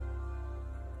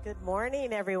Good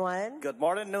morning, everyone. Good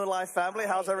morning, New Life family.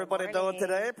 How's everybody doing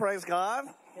today? Praise God.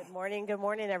 Good morning,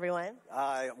 everyone.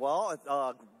 It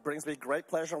brings me great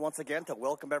pleasure once again to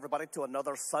welcome everybody to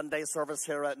another Sunday service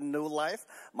here at New Life.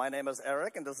 My name is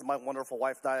Eric, and this is my wonderful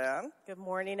wife, Diane. Good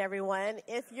morning, everyone.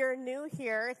 If you're new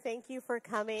here, thank you for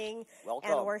coming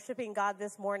Welcome. and worshiping God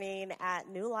this morning at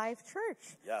New Life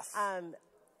Church. Yes.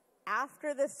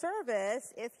 After the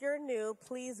service, if you're new,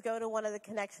 please go to one of the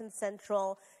Connection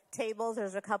Central tables.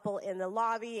 There's a couple in the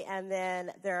lobby, and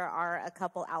then there are a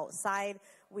couple outside.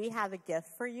 We have a gift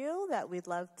for you that we'd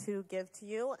love to give to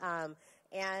you,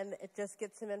 and just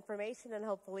get some information and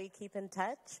hopefully keep in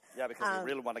touch. Yeah, because we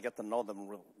really want to get to know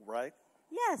them, right?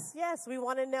 Yes. We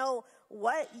want to know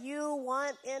what you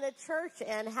want in a church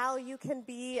and how you can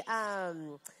be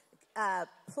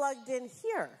plugged in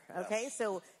here, okay? Yes.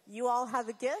 So you all have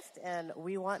a gift, and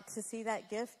we want to see that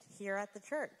gift here at the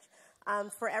church.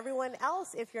 For everyone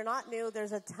else, if you're not new,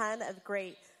 there's a ton of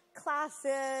great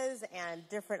classes and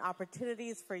different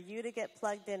opportunities for you to get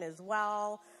plugged in as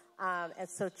well. And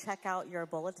so check out your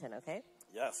bulletin, okay?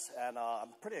 Yes, and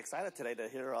I'm pretty excited today to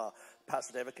hear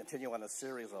Pastor David continue on a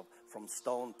series of From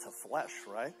Stone to Flesh,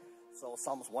 right? So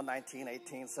Psalms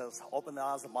 119:18 says, "Open the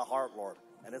eyes of my heart, Lord."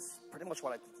 And it's pretty much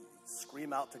what I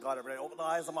scream out to God every day. Open the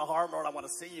eyes of my heart, Lord. I want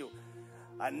to see you.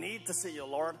 I need to see you,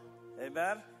 Lord.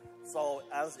 Amen. So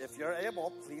if you're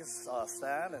able, please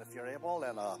stand, and if you're able,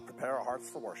 and prepare our hearts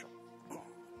for worship.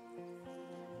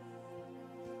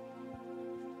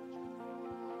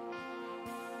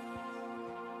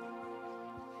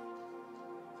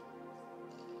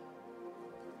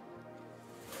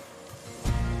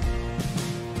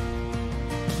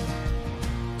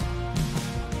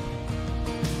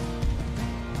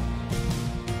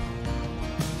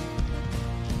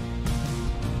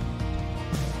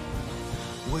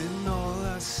 When all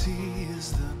I see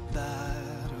is the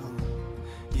battle,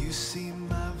 you see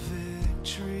my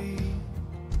victory.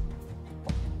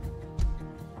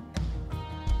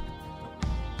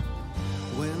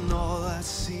 When all I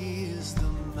see is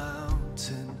the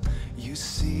mountain, you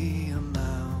see a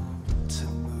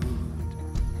mountain mood.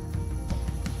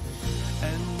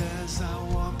 And as I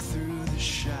walk through the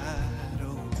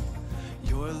shadow,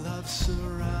 your love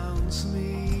surrounds me.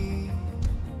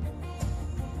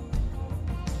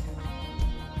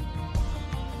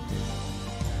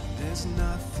 There's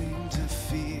nothing to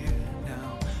fear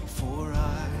now, for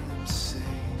I am safe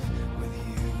with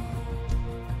you.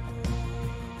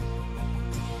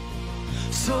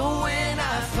 So when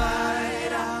I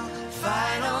fight, I'll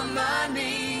fight on my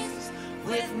knees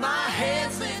with my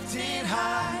hands lifted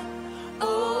high.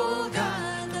 Oh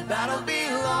God, the battle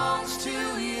belongs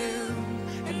to you,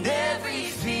 and every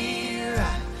fear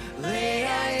I lay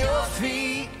at your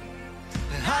feet,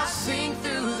 and I'll sing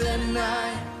through the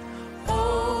night.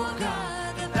 Oh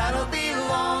God, the battle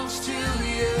belongs to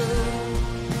you.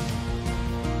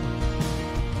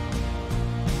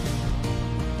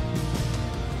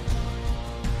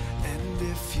 And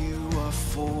if you are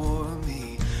for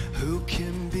me, who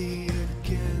can be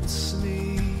against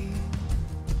me?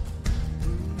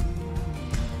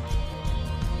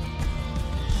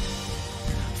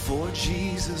 For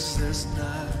Jesus, there's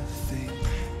nothing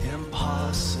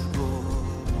impossible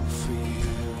for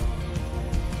you.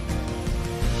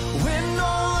 When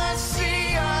all I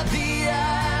see are the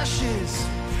ashes,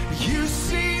 you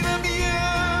see the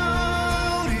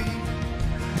beauty.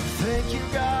 Thank you,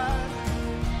 God.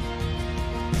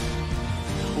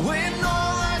 When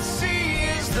all I see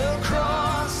is the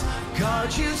cross,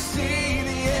 God, you see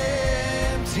the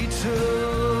empty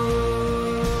tomb.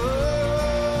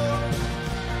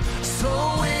 So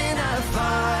when I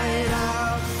fight,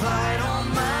 I'll fight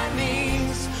on my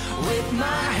knees with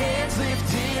my hands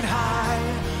lifted high.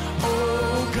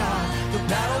 Oh God, the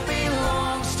battle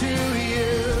belongs to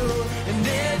you, and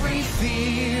every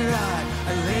fear I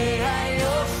lay at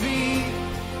your feet,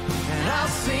 and I'll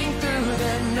sing through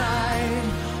the night.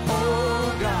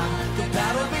 Oh God, the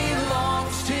battle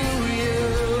belongs to you.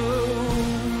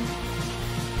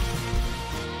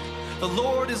 The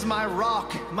Lord is my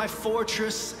rock, my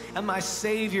fortress, and my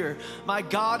Savior. My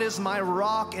God is my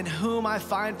rock in whom I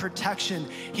find protection.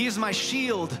 He is my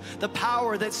shield, the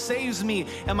power that saves me,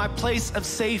 and my place of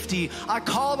safety. I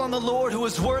called on the Lord who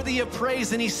is worthy of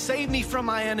praise, and he saved me from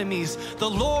my enemies. The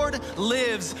Lord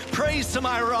lives. Praise to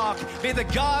my rock. May the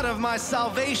God of my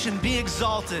salvation be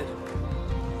exalted.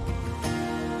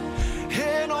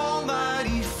 An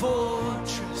almighty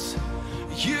fortress,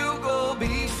 you go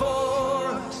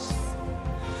before us.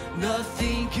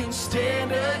 Nothing can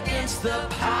stand against the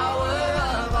power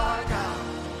of our God.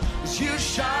 As you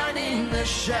shine in the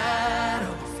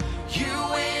shadows, you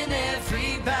win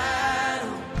every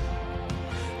battle.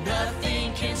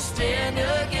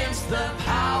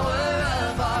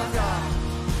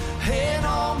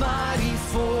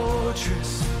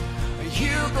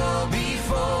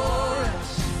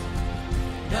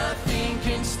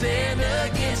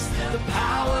 the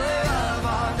power of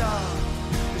our God.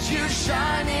 'Cause you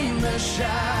shine in the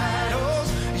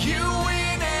shadows, you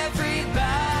win every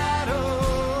battle.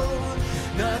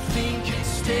 Nothing can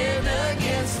stand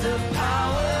against the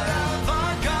power of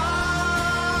our God.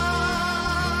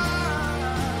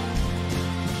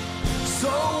 So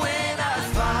when I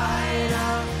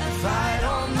fight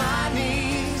on my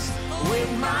knees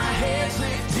with my heads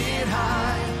lifted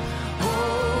high.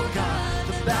 Oh God,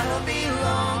 the battle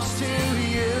belongs to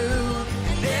you,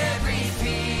 and every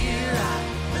fear I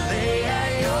lay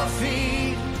at your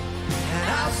feet, and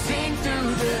I'll sing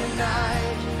through the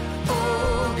night.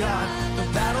 Oh God, the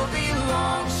battle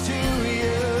belongs to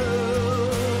you,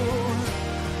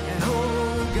 and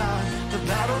oh God, the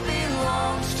battle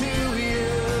belongs to you.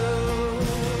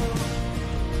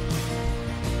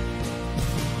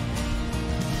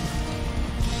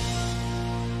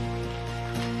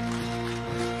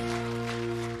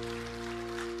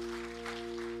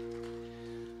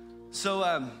 So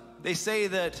they say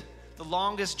that the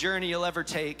longest journey you'll ever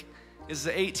take is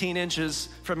the 18 inches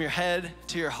from your head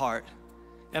to your heart.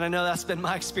 And I know that's been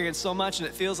my experience so much, and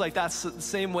it feels like that's the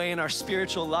same way in our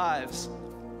spiritual lives.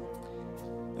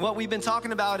 What we've been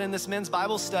talking about in this men's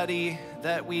Bible study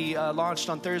that we launched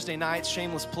on Thursday nights,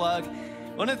 shameless plug,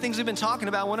 one of the things we've been talking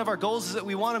about, one of our goals is that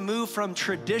we want to move from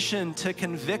tradition to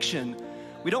conviction.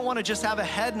 We don't want to just have a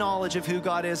head knowledge of who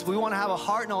God is. We want to have a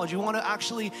heart knowledge. We want to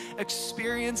actually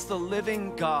experience the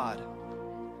living God.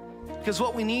 Because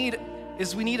what we need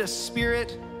is we need a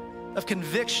spirit of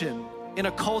conviction in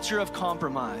a culture of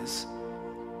compromise.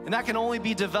 And that can only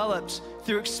be developed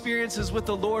through experiences with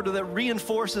the Lord that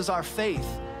reinforces our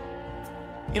faith.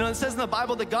 You know, it says in the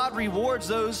Bible that God rewards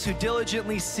those who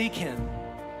diligently seek Him.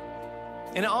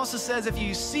 And it also says if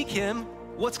you seek Him,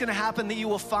 what's going to happen? That you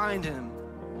will find Him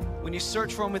when you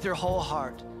search for Him with your whole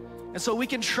heart. And so we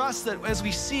can trust that as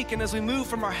we seek and as we move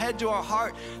from our head to our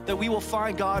heart, that we will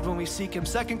find God when we seek Him.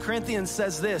 2 Corinthians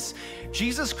says this,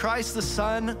 Jesus Christ, the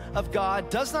Son of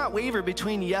God, does not waver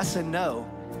between yes and no.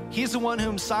 He's the one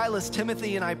whom Silas,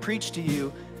 Timothy, and I preach to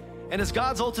you. And as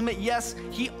God's ultimate yes,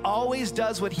 He always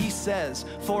does what He says.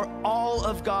 For all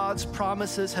of God's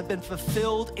promises have been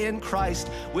fulfilled in Christ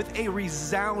with a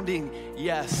resounding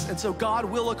yes. And so God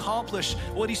will accomplish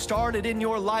what He started in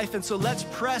your life. And so let's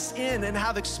press in and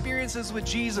have experiences with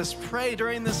Jesus. Pray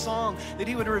during this song that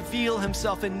He would reveal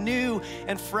Himself in new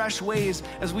and fresh ways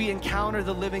as we encounter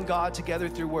the living God together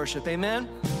through worship. Amen?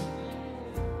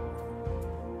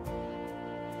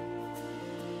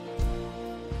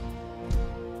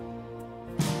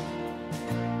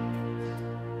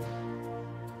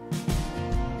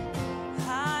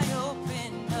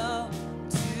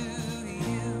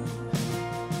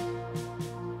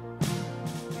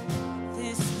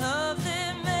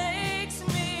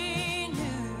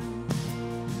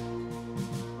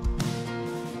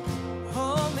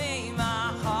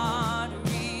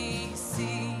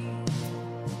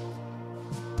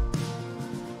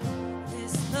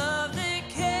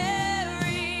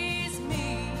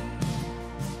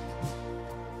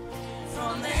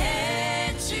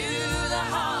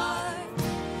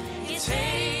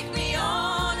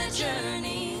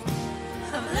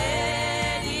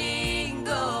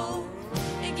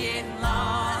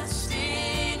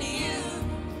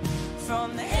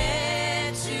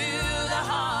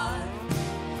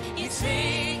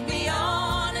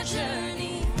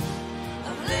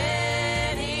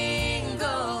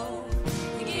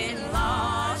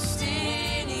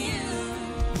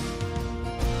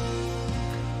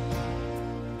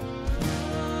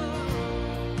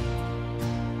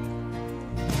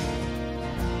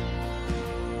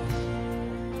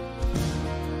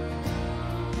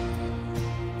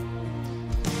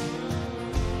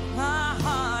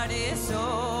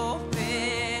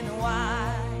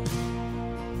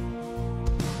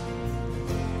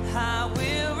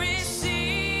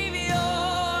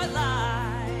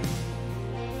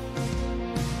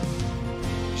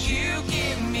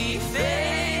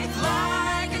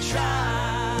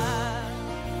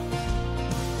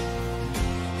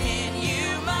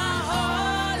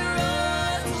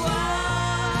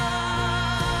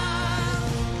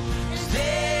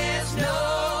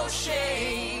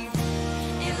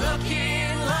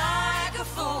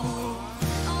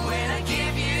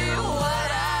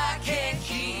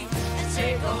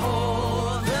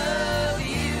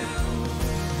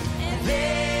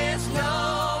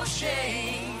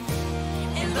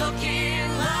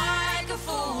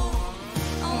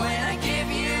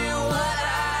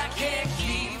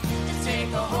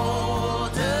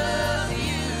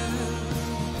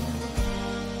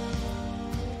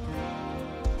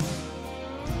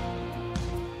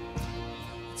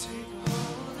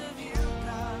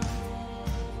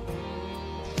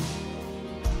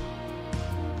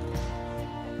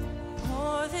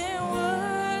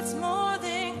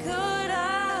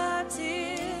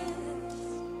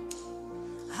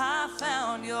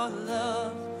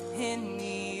 in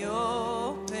the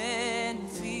open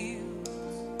field.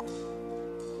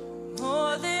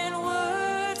 More than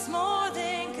words, more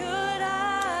than good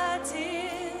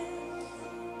ideas.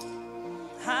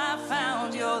 I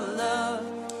found your love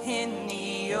in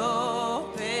the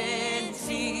open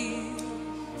field.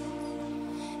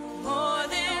 More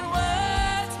than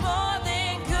words, more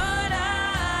than good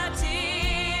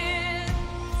ideas.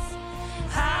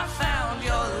 I found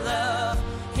your love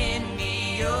in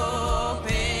the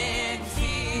open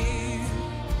field.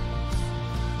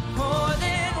 More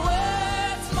than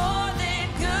words, more than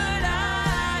good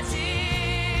ideas.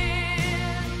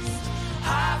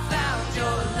 I found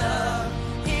your love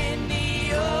in the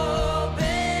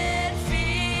open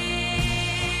field.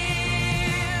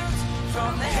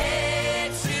 From the head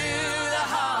to the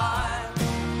heart,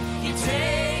 you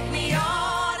take me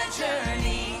on a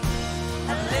journey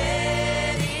of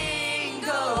letting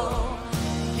go,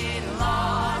 getting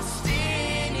lost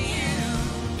in you.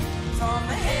 From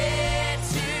the head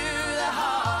to the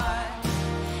heart,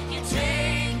 you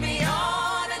take me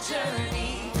on a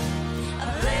journey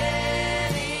of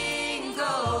letting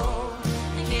go,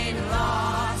 getting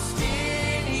lost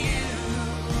in you.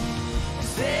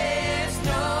 'Cause there's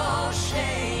no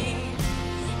shame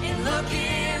in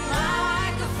looking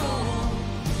like a fool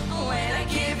when I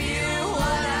give you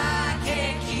what I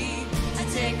can't keep. I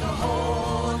take a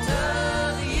hold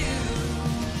of you.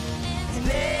 And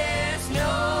there's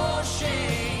no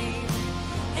shame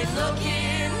in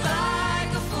looking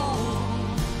like a fool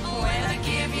when I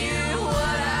give you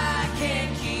what I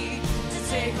can't keep. To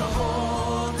take a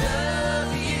hold of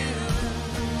you.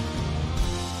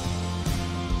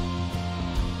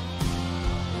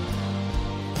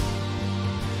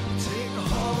 Take a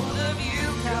hold of you,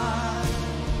 God.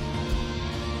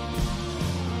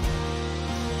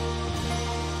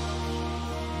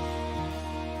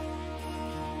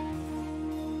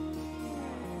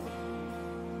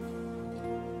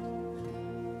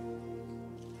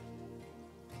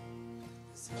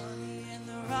 There's honey in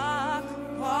the rock,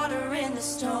 water in the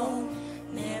stone,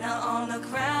 manna on the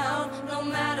ground, no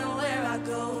matter where I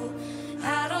go.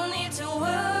 I don't need to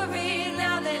worry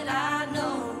now that I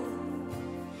know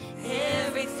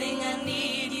everything I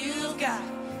need you've got.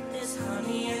 There's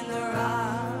honey in the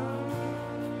rock.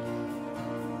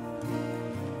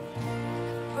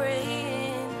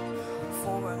 Praying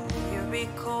for a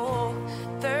miracle,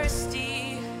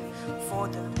 thirsty for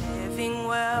the living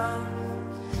well.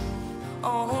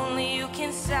 Only you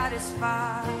can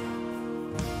satisfy.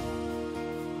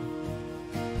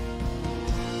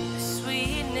 The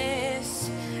sweetness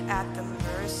at the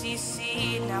mercy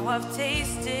seat. Now I've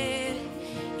tasted,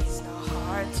 it's not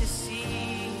hard to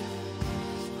see.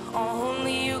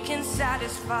 Only you can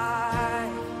satisfy.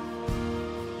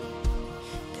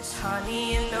 There's honey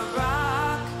in the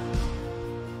rock.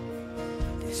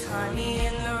 There's honey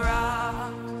in the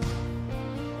rock.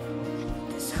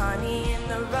 There's honey in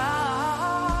the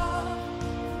rock.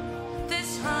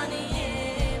 There's honey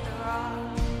in the rock.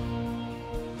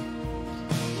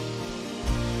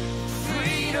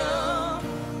 Freedom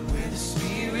where the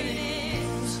Spirit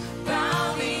is.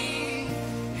 Found me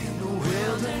in the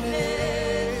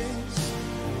wilderness.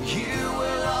 You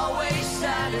will always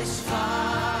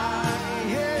satisfy.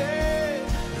 Yeah.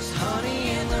 There's honey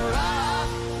in the rock,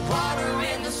 water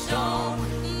in the stone,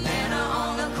 manna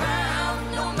on the ground,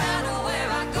 no matter where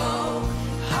I go.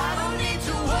 I don't need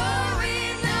to worry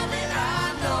now that I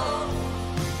know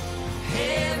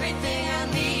everything I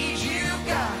need you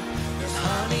got. There's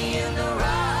honey in the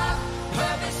rock,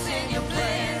 purpose in your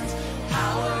plans,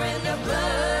 power in the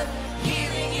blood,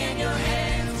 healing in your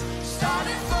hands.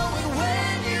 Started flowing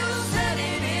when you said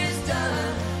it is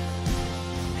done.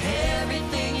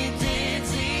 Everything you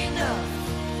did's enough.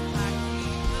 I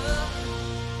keep looking,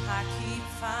 I keep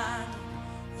finding,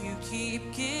 you keep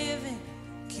giving,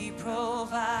 keep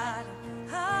providing.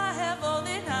 I have all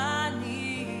that I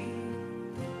need.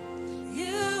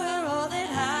 You are all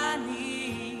that I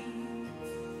need.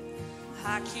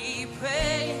 I keep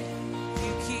praying,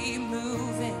 you keep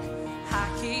moving. I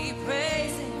keep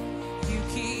praising, you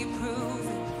keep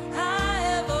proving. I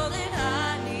have all that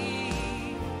I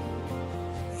need.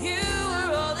 You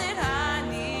are all that I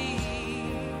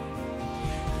need.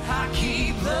 I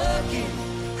keep looking,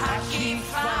 I keep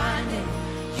finding,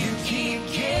 you keep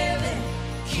giving,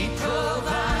 keep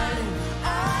providing. I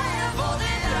have all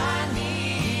that I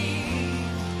need.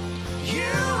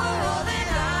 You are all that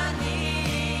I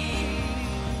need.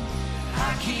 I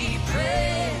keep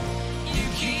praying, you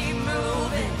keep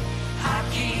moving. I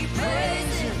keep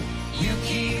praising, you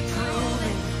keep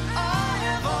proving. I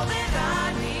have all that I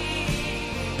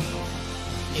need.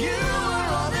 You are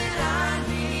all that I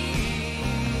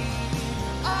need.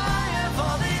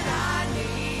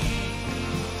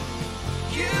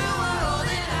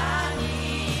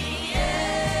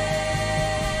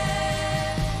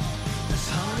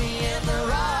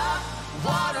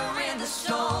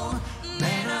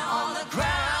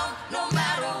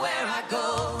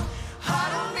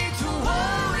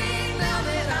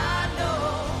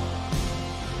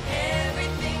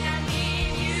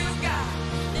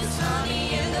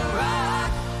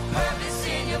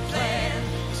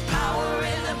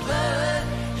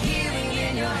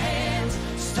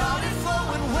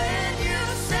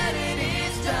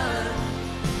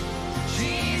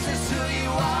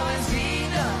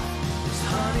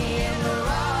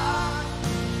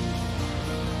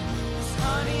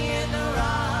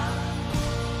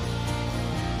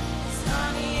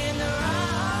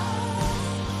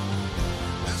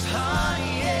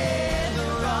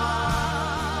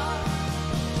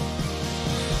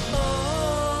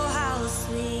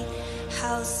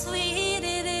 how sweet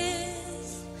it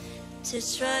is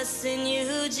to trust in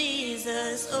you,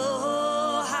 Jesus.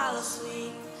 Oh,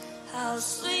 how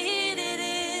sweet it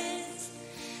is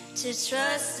to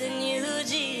trust in you,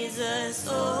 Jesus.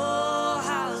 Oh,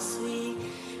 how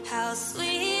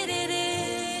sweet it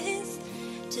is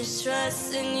to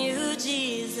trust in you,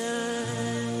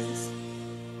 Jesus.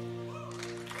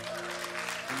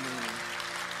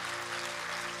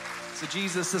 So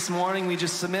Jesus, this morning we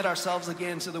just submit ourselves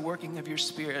again to the working of your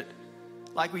Spirit,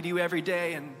 like we do every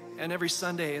day and every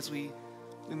Sunday as we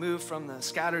move from the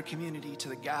scattered community to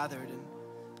the gathered. And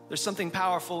there's something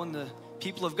powerful when the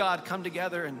people of God come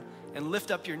together and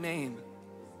lift up your name.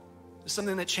 There's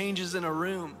something that changes in a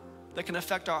room that can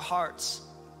affect our hearts.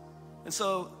 And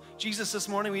so, Jesus, this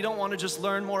morning we don't want to just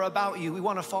learn more about you. We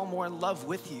want to fall more in love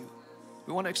with you.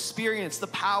 We want to experience the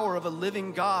power of a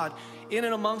living God in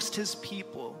and amongst his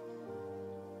people.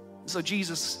 So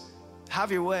Jesus,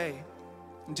 have your way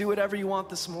and do whatever you want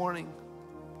this morning.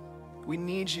 We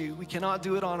need you. We cannot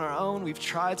do it on our own. We've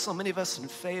tried, so many of us, and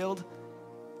failed.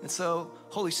 And so,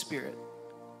 Holy Spirit,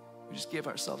 we just give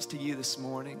ourselves to you this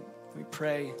morning. We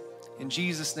pray in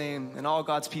Jesus' name, and all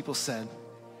God's people said,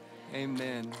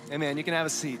 amen. Amen. You can have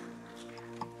a seat.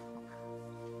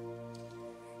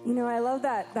 You know, I love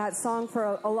that song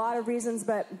for a lot of reasons,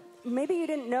 but maybe you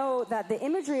didn't know that the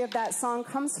imagery of that song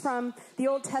comes from the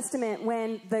Old Testament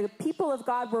when the people of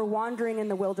God were wandering in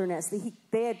the wilderness.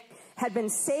 They had been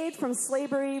saved from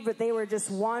slavery, but they were just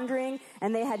wandering,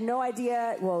 and they had no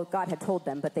idea. Well, God had told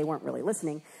them, but they weren't really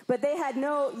listening. But they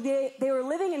were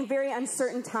living in very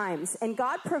uncertain times, and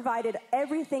God provided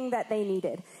everything that they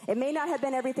needed. It may not have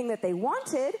been everything that they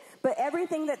wanted, but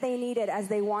everything that they needed as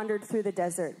they wandered through the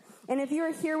desert. And if you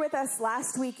were here with us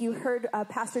last week, you heard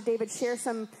Pastor David share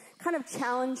some kind of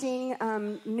challenging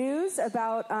news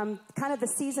about kind of the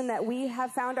season that we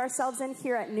have found ourselves in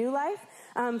here at New Life.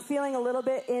 Feeling a little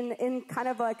bit in kind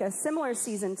of like a similar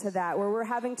season to that, where we're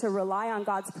having to rely on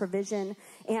God's provision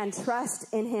and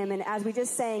trust in him. And as we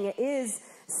just sang, it is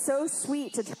so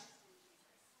sweet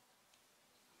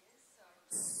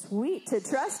to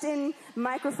trust in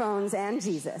microphones and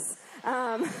Jesus.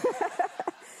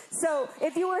 So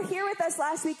if you were here with us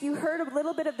last week, you heard a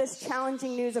little bit of this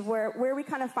challenging news of where we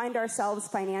kind of find ourselves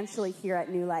financially here at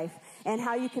New Life, and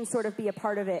how you can sort of be a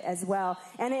part of it as well.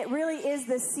 And it really is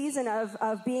this season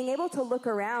of being able to look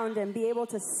around and be able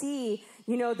to see,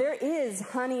 you know, there is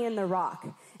honey in the rock,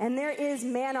 and there is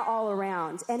manna all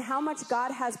around, and how much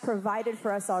God has provided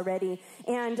for us already.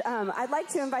 And I'd like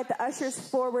to invite the ushers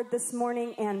forward this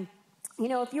morning. And you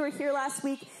know, if you were here last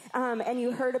week and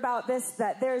you heard about this,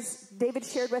 that David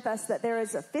shared with us that there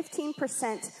is a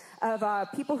 15%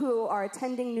 of people who are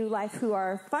attending New Life who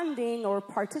are funding or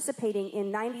participating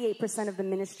in 98% of the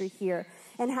ministry here,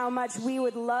 and how much we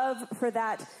would love for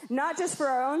that, not just for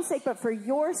our own sake, but for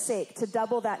your sake, to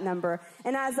double that number.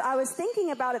 And as I was thinking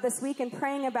about it this week and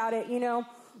praying about it, you know,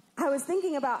 I was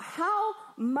thinking about how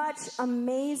much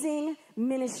amazing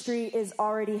ministry is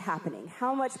already happening,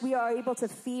 how much we are able to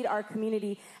feed our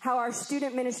community, how our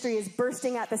student ministry is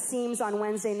bursting at the seams on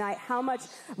Wednesday night, how much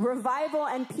revival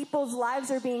and people's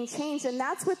lives are being changed, and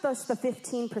that's with us, the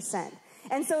 15%.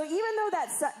 And so even though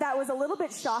that was a little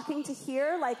bit shocking to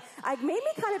hear, like, it made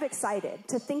me kind of excited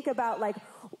to think about, like,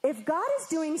 if God is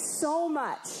doing so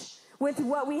much with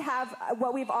what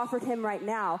we've offered him right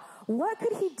now, what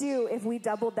could he do if we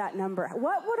doubled that number?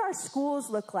 What would our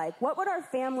schools look like? What would our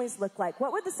families look like?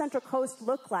 What would the Central Coast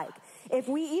look like if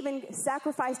we even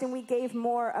sacrificed and we gave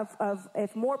more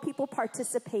if more people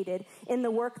participated in the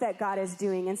work that God is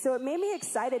doing? And so it made me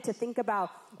excited to think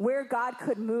about where God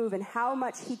could move and how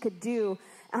much he could do.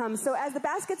 So as the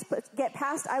baskets get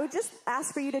passed, I would just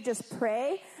ask for you to just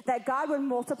pray that God would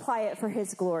multiply it for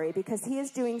his glory, because he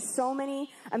is doing so many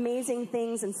amazing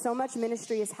things and so much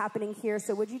ministry is happening here.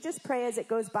 So would you just pray as it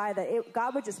goes by that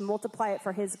God would just multiply it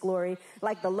for his glory,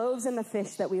 like the loaves and the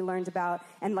fish that we learned about,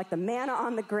 and like the manna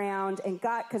on the ground, and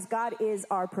God, because God is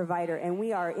our provider, and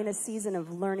we are in a season of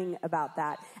learning about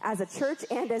that as a church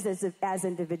and as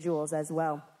individuals as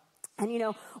well. And you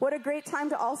know, what a great time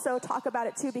to also talk about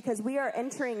it too, because we are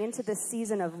entering into this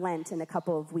season of Lent in a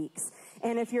couple of weeks.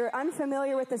 And if you're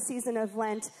unfamiliar with the season of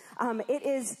Lent, it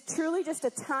is truly just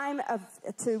a time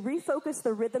to refocus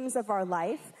the rhythms of our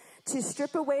life, to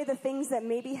strip away the things that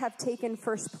maybe have taken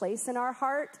first place in our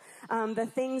heart, the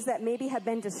things that maybe have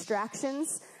been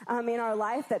distractions in our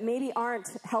life that maybe aren't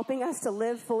helping us to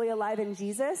live fully alive in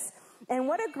Jesus. And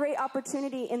what a great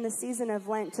opportunity in the season of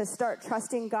Lent to start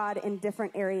trusting God in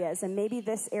different areas. And maybe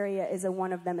this area is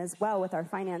one of them as well, with our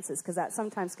finances, because that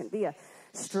sometimes can be a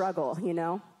struggle, you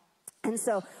know. And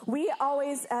so we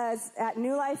always, as at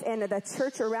New Life and the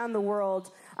church around the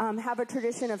world, have a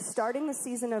tradition of starting the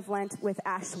season of Lent with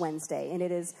Ash Wednesday. And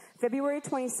it is February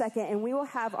 22nd, and we will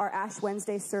have our Ash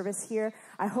Wednesday service here.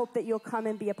 I hope that you'll come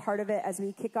and be a part of it as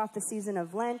we kick off the season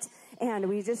of Lent. And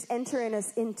we just enter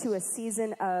into a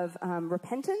season of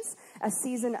repentance, a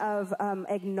season of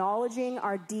acknowledging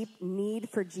our deep need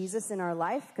for Jesus in our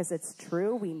life, because it's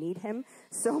true, we need him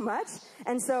so much.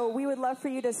 And so we would love for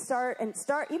you to start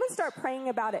praying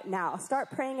about it now. Start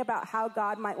praying about how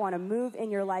God might want to move in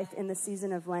your life in the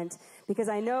season of Lent, because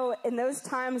I know in those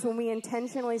times when we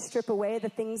intentionally strip away the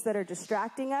things that are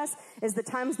distracting us is the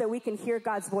times that we can hear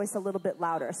God's voice a little bit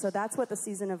louder. So that's what the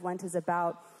season of Lent is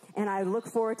about. And I look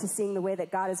forward to seeing the way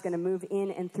that God is going to move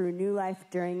in and through New Life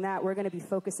during that. We're going to be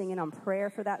focusing in on prayer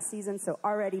for that season, so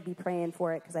already be praying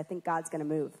for it, because I think God's going to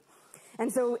move.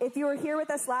 And so if you were here with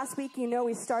us last week, you know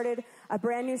we started a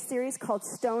brand new series called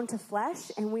Stone to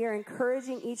Flesh, and we are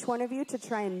encouraging each one of you to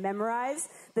try and memorize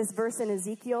this verse in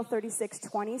Ezekiel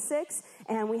 36:26,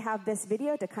 and we have this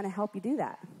video to kind of help you do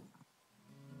that.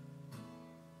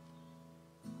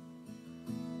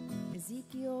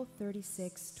 Ezekiel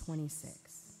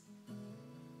 36:26.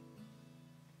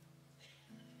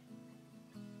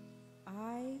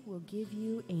 I will give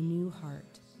you a new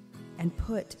heart and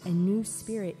put a new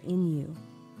spirit in you.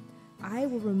 I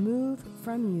will remove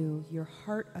from you your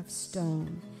heart of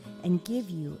stone and give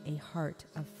you a heart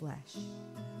of flesh.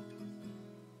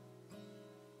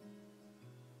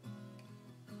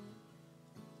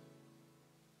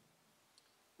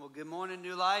 Well, good morning,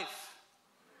 New Life.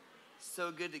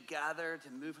 So good to gather,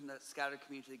 to move from the scattered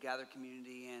community to the gathered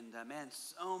community. And man,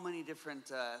 so many different,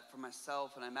 for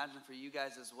myself, and I imagine for you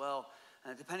guys as well,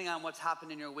 depending on what's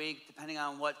happened in your week, depending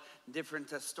on what different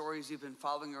stories you've been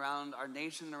following around our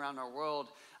nation, around our world,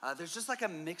 there's just like a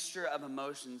mixture of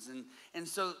emotions. And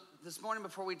so this morning,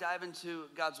 before we dive into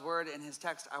God's word and his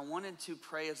text, I wanted to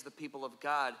pray as the people of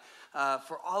God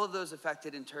for all of those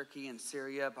affected in Turkey and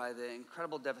Syria by the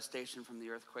incredible devastation from the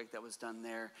earthquake that was done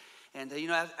there. And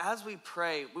as we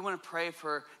pray, we want to pray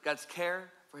for God's care,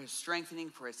 for his strengthening,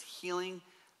 for his healing.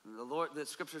 The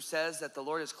scripture says that the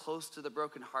Lord is close to the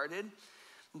brokenhearted.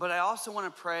 But I also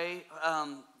want to pray,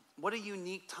 what a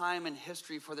unique time in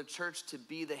history for the church to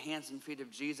be the hands and feet of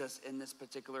Jesus in this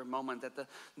particular moment. That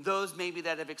those maybe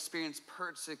that have experienced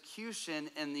persecution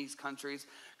in these countries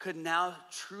could now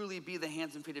truly be the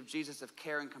hands and feet of Jesus of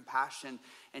care and compassion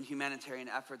and humanitarian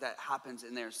effort that happens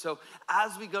in there. So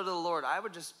as we go to the Lord, I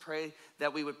would just pray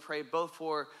that we would pray both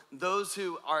for those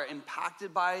who are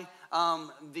impacted by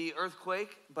the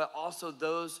earthquake, but also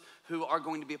those who are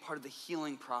going to be a part of the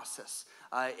healing process,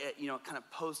 kind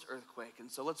of post-earthquake. And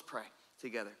so let's pray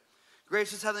together.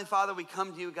 Gracious Heavenly Father, we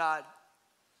come to you, God.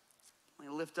 We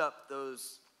lift up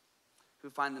those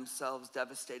who find themselves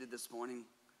devastated this morning,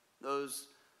 those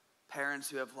parents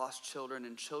who have lost children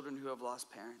and children who have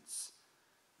lost parents,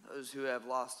 those who have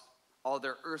lost all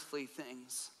their earthly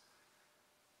things.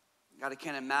 God, I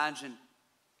can't imagine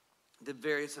the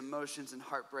various emotions and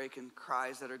heartbreak and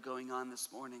cries that are going on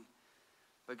this morning.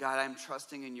 But God, I'm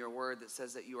trusting in your word that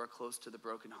says that you are close to the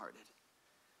brokenhearted.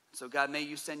 So God, may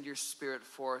you send your spirit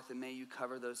forth and may you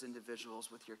cover those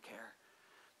individuals with your care.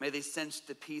 May they sense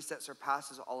the peace that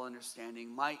surpasses all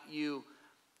understanding. Might you,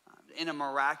 in a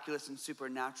miraculous and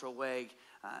supernatural way,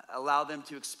 allow them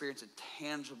to experience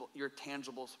your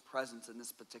tangible presence in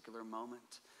this particular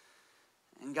moment.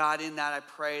 And God, in that I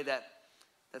pray that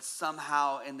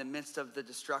somehow in the midst of the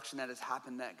destruction that has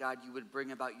happened, that God, you would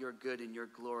bring about your good and your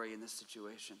glory in this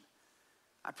situation.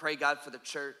 I pray, God, for the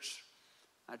church,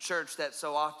 a church that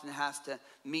so often has to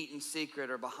meet in secret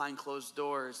or behind closed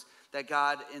doors, that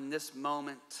God, in this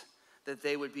moment, that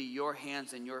they would be your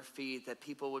hands and your feet, that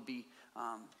people would be,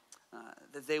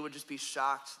 that they would just be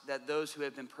shocked that those who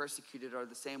have been persecuted are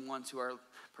the same ones who are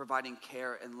providing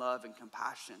care and love and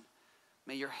compassion.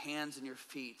 May your hands and your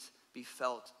feet be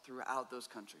felt throughout those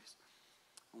countries.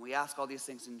 And we ask all these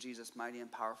things in Jesus' mighty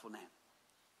and powerful name.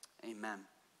 Amen.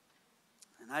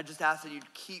 And I just ask that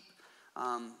you'd keep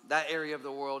that area of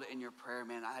the world in your prayer,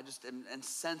 man. I just am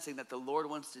sensing that the Lord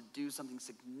wants to do something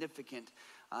significant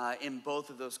in both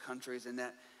of those countries. And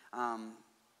that,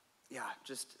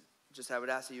 just I would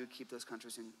ask that you would keep those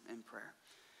countries in prayer.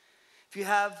 If you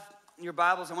have your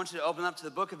Bibles, I want you to open up to the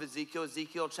book of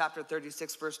Ezekiel chapter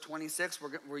 36, verse 26.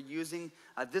 We're using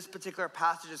this particular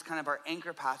passage as kind of our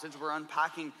anchor passage. We're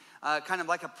unpacking kind of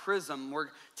like a prism. We're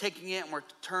taking it and we're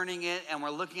turning it and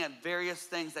we're looking at various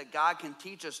things that God can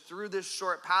teach us through this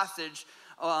short passage,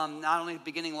 not only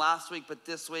beginning last week, but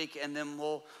this week. And then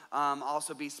we'll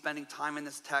also be spending time in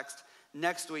this text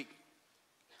next week.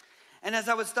 And as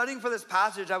I was studying for this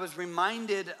passage, I was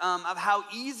reminded of how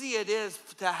easy it is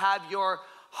to have your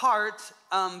heart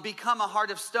become a heart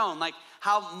of stone. Like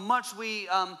how much we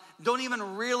don't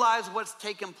even realize what's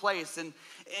taken place.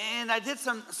 And I did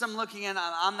some looking, and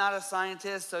I'm not a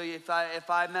scientist, so if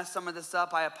I mess some of this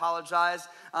up, I apologize.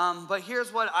 But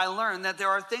here's what I learned, that there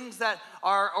are things that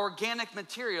are organic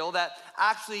material that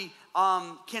actually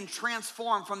can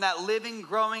transform from that living,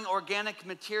 growing organic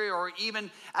material, or even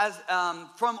as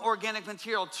from organic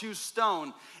material to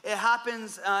stone. It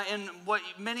happens in what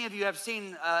many of you have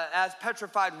seen as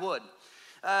petrified wood.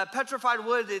 Petrified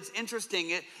wood, it's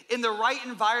interesting. In the right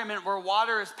environment where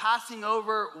water is passing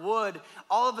over wood,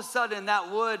 all of a sudden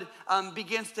that wood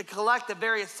begins to collect the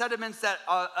various sediments that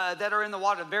are in the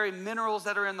water, very minerals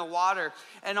that are in the water.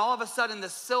 And all of a sudden the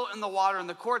silt in the water and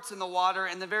the quartz in the water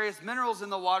and the various minerals in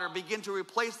the water begin to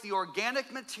replace the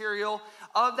organic material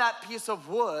of that piece of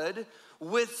wood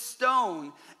with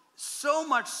stone. So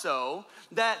much so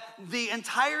that the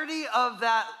entirety of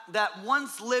that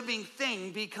once living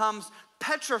thing becomes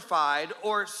petrified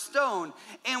or stone.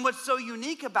 And what's so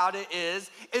unique about it is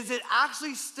it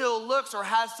actually still looks or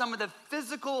has some of the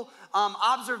physical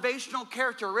observational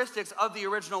characteristics of the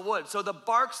original wood. So the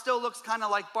bark still looks kind of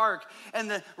like bark,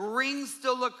 and the rings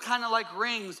still look kind of like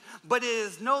rings, but it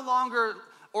is no longer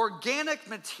organic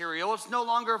material. It's no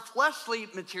longer fleshly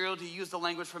material, to use the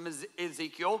language from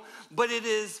Ezekiel, but it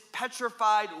is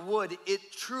petrified wood.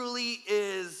 It truly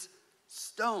is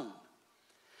stone.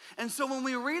 And so when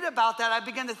we read about that, I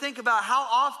began to think about how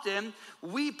often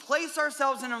we place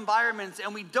ourselves in environments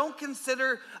and we don't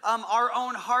consider our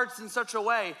own hearts in such a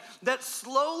way that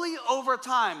slowly over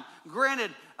time,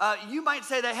 granted, you might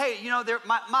say that, hey,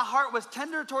 my heart was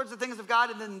tender towards the things of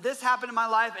God, and then this happened in my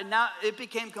life, and now it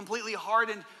became completely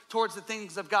hardened towards the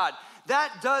things of God.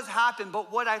 That does happen,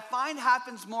 but what I find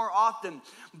happens more often,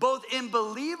 both in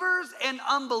believers and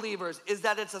unbelievers, is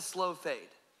that it's a slow fade.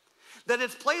 That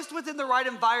it's placed within the right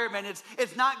environment.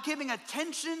 It's not giving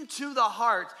attention to the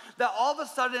heart that all of a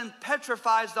sudden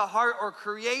petrifies the heart or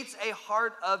creates a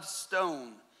heart of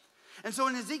stone. And so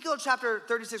in Ezekiel chapter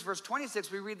 36, verse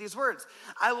 26, we read these words: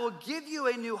 I will give you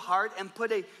a new heart and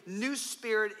put a new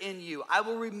spirit in you. I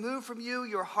will remove from you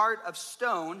your heart of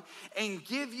stone and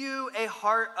give you a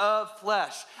heart of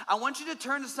flesh. I want you to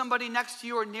turn to somebody next to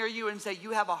you or near you and say, you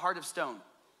have a heart of stone.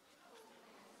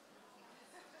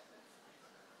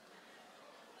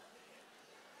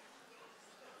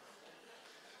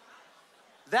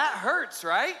 That hurts,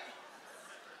 right?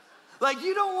 Like,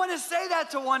 you don't want to say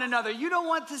that to one another. You don't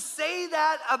want to say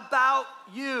that about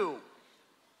you.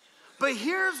 But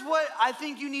here's what I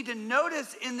think you need to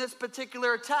notice in this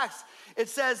particular text. It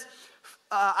says,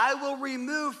 I will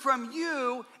remove from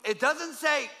you. It doesn't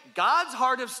say God's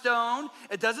heart of stone.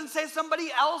 It doesn't say somebody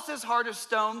else's heart of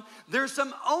stone. There's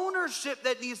some ownership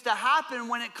that needs to happen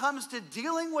when it comes to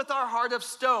dealing with our heart of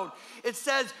stone. It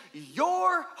says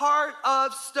your heart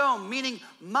of stone, meaning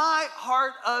my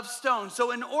heart of stone.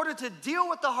 So in order to deal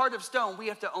with the heart of stone, we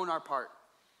have to own our part.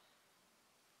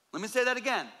 Let me say that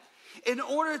again. In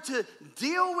order to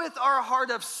deal with our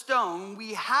heart of stone,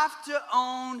 we have to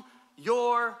own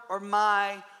your or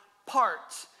my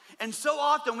part. And so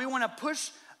often we want to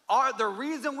push the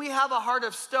reason we have a heart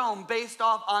of stone based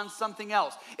off on something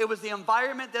else. It was the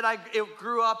environment that it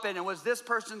grew up in. It was this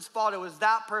person's fault. It was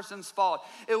that person's fault.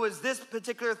 It was this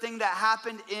particular thing that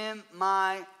happened in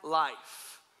my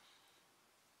life,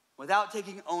 without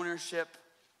taking ownership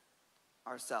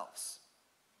ourselves.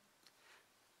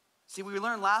 See, we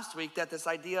learned last week that this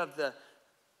idea of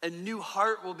a new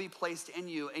heart will be placed in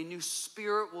you, a new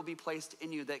spirit will be placed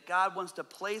in you, that God wants to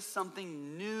place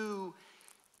something new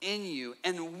in you.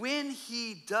 And when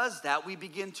he does that, we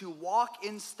begin to walk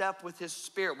in step with his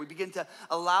spirit. We begin to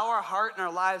allow our heart and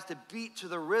our lives to beat to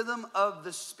the rhythm of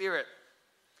the spirit.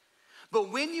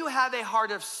 But when you have a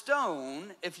heart of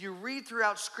stone, if you read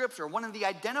throughout scripture, one of the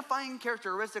identifying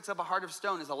characteristics of a heart of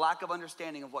stone is a lack of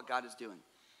understanding of what God is doing.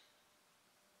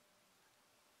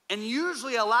 And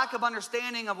usually a lack of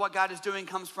understanding of what God is doing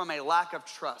comes from a lack of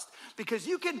trust. Because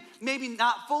you can maybe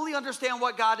not fully understand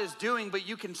what God is doing, but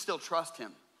you can still trust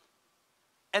him.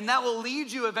 And that will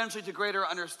lead you eventually to greater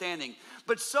understanding.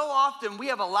 But so often we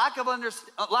have a lack of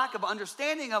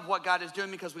understanding of what God is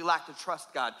doing because we lack to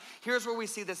trust God. Here's where we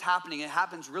see this happening. It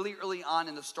happens really early on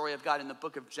in the story of God in the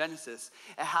book of Genesis.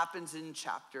 It happens in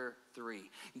chapter 3.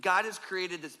 God has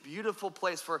created this beautiful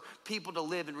place for people to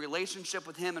live in relationship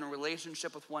with him and in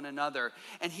relationship with one another.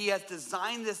 And he has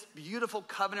designed this beautiful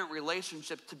covenant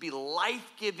relationship to be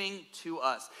life-giving to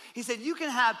us. He said he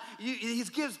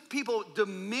gives people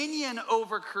dominion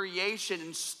over creation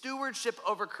and stewardship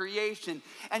over creation.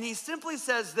 And he simply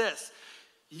says this: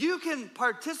 You can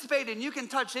participate and you can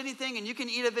touch anything and you can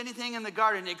eat of anything in the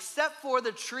garden except for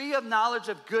the tree of knowledge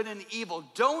of good and evil.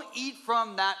 Don't eat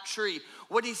from that tree.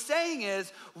 What he's saying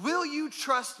is, will you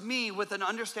trust me with an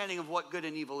understanding of what good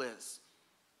and evil is?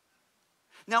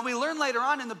 Now we learn later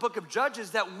on in the book of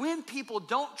Judges that when people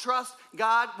don't trust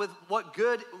God with what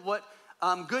good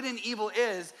and evil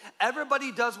is,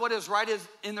 everybody does what is right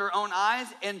in their own eyes,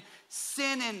 and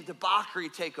sin and debauchery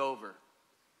take over.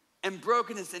 And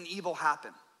brokenness and evil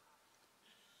happen.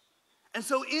 And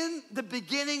so in the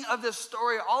beginning of this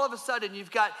story, all of a sudden you've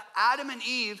got Adam and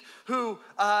Eve who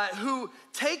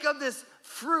take of this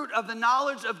fruit of the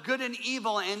knowledge of good and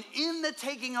evil, and in the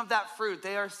taking of that fruit,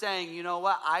 they are saying, you know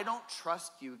what, I don't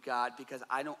trust you, God, because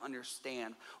I don't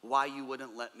understand why you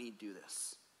wouldn't let me do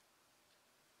this.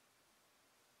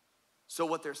 So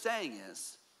what they're saying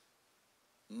is,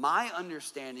 my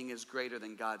understanding is greater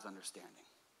than God's understanding.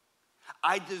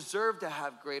 I deserve to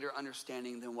have greater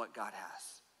understanding than what God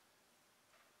has.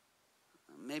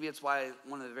 Maybe it's why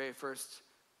one of the very first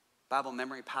Bible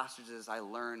memory passages I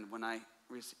learned when I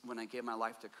gave my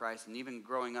life to Christ, and even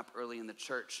growing up early in the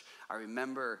church, I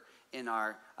remember in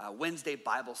our Wednesday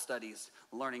Bible studies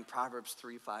learning Proverbs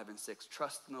 3, 5, and 6.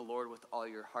 Trust in the Lord with all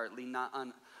your heart. Lean not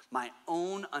on my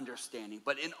own understanding,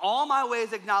 but in all my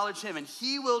ways acknowledge him, and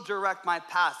he will direct my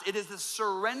paths. It is the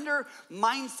surrender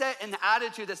mindset and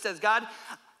attitude that says, God,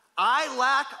 I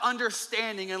lack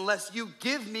understanding unless you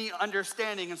give me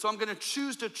understanding, and so I'm going to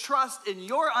choose to trust in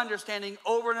your understanding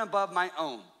over and above my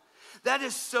own. That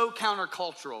is so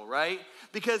countercultural, right?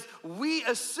 Because we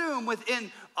assume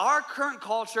within our current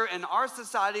culture and our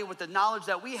society, with the knowledge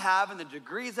that we have and the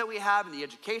degrees that we have and the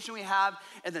education we have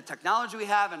and the technology we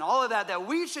have and all of that, that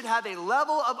we should have a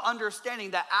level of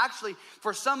understanding that actually,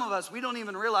 for some of us, we don't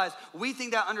even realize we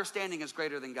think that understanding is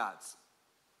greater than God's.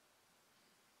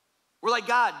 We're like,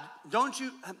 God,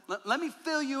 let me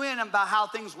fill you in about how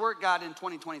things work, God, in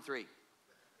 2023.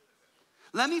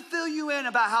 Let me fill you in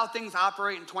about how things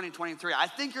operate in 2023. I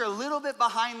think you're a little bit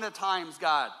behind the times,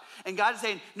 God. And God is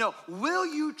saying, no, will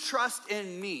you trust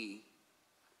in me?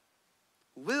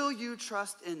 Will you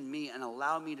trust in me and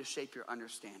allow me to shape your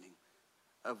understanding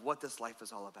of what this life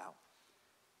is all about?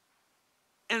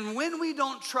 And when we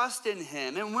don't trust in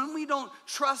him, and when we don't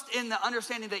trust in the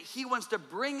understanding that he wants to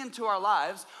bring into our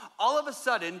lives, all of a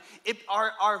sudden,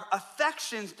 our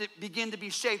affections begin to be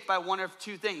shaped by one of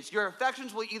two things. Your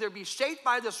affections will either be shaped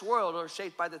by this world or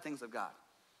shaped by the things of God.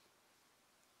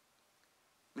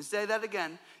 Let me say that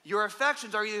again. Your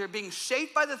affections are either being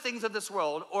shaped by the things of this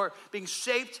world or being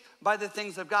shaped by the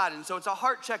things of God. And so it's a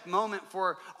heart check moment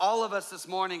for all of us this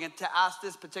morning and to ask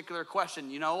this particular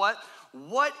question. You know what?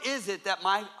 What is it that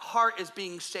my heart is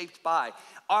being shaped by?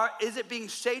 Is it being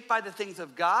shaped by the things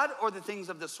of God or the things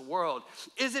of this world?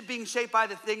 Is it being shaped by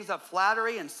the things of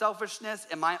flattery and selfishness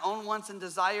and my own wants and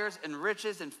desires and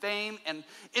riches and fame and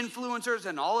influencers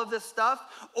and all of this stuff?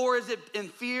 Or is it in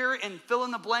fear and fill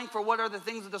in the blank for what are the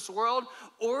things of this world?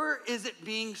 Or is it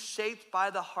being shaped by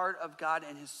the heart of God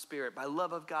and his spirit, by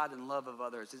love of God and love of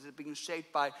others? Is it being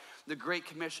shaped by the great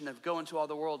commission of go into all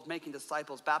the world, making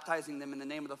disciples, baptizing them in the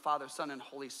name of the Father, Son, and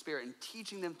Holy Spirit, and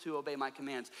teaching them to obey my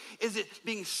commands? Is it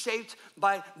being shaped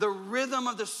by the rhythm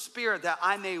of the Spirit that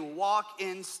I may walk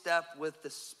in step with the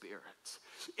Spirit?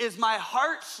 Is my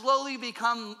heart slowly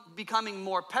becoming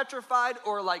more petrified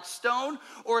or like stone,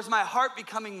 or is my heart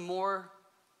becoming more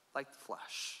like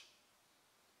flesh?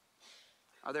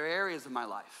 Are there areas of my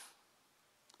life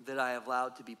that I have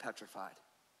allowed to be petrified?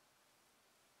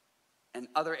 And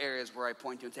other areas where I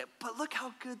point to and say, but look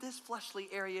how good this fleshly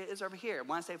area is over here.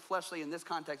 When I say fleshly in this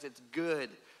context, it's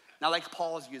good. Not like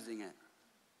Paul's using it,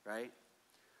 right?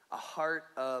 A heart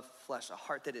of flesh, a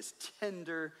heart that is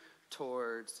tender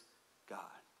towards God.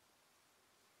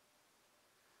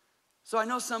 So I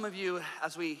know some of you,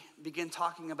 as we begin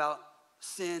talking about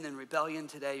sin and rebellion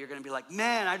today, you're going to be like,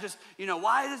 man,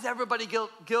 why does everybody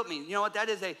guilt me? You know what? That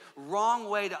is a wrong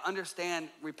way to understand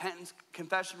repentance,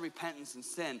 confession, repentance, and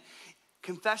sin.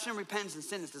 Confession, repentance, and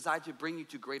sin is designed to bring you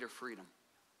to greater freedom.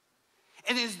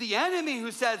 And it is the enemy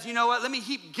who says, you know what, let me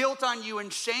heap guilt on you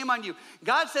and shame on you.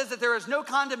 God says that there is no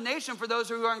condemnation for those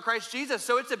who are in Christ Jesus.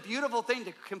 So it's a beautiful thing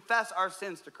to confess our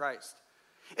sins to Christ.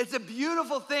 It's a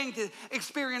beautiful thing to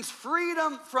experience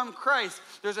freedom from Christ.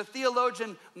 There's a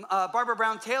theologian, Barbara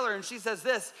Brown Taylor, and she says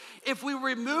this: if we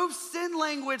remove sin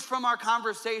language from our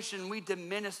conversation, we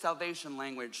diminish salvation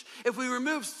language. If we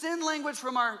remove sin language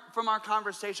from our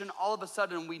conversation, all of a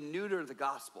sudden we neuter the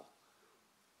gospel.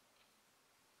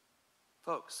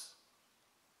 Folks,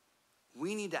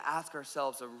 we need to ask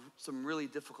ourselves some really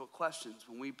difficult questions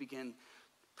when we begin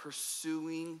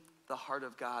pursuing the heart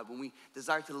of God, when we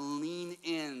desire to lean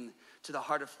in to the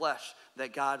heart of flesh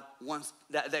that God wants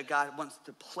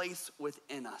to place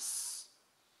within us,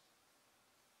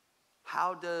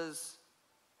 how does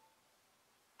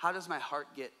my heart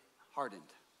get hardened?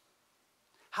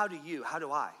 How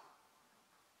do I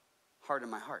harden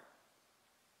my heart?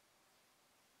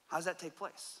 How does that take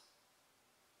place?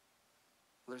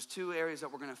 Well, there's two areas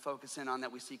that we're going to focus in on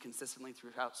that we see consistently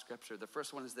throughout Scripture. The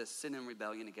first one is this: sin and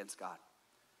rebellion against God.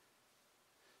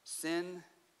 Sin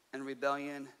and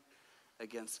rebellion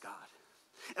against God.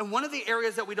 And one of the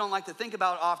areas that we don't like to think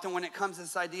about often when it comes to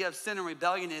this idea of sin and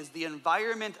rebellion is the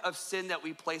environment of sin that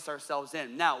we place ourselves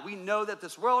in. Now, we know that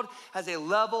this world has a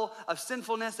level of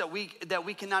sinfulness that we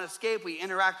cannot escape. We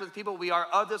interact with people. We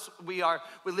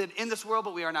live in this world,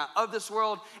 but we are not of this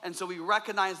world, and so we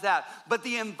recognize that. But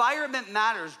the environment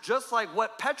matters, just like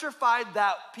what petrified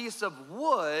that piece of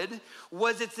wood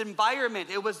was its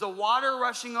environment. It was the water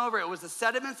rushing over. It was the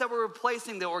sediments that were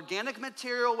replacing the organic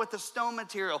material with the stone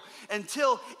material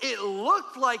until it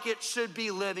looked like it should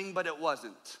be living, but it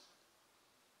wasn't.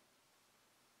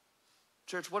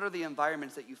 Church, what are the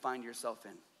environments that you find yourself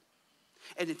in?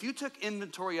 And if you took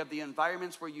inventory of the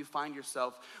environments where you find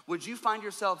yourself, would you find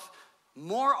yourself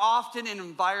more often in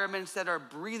environments that are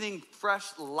breathing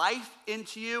fresh life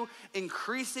into you,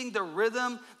 increasing the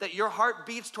rhythm that your heart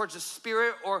beats towards the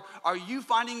Spirit? Or are you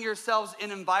finding yourselves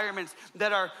in environments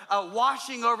that are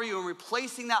washing over you and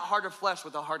replacing that heart of flesh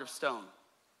with a heart of stone?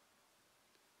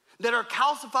 That are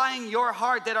calcifying your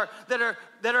heart, that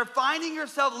are finding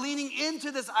yourself leaning into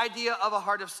this idea of a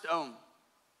heart of stone.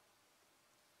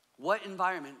 What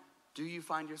environment do you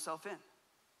find yourself in?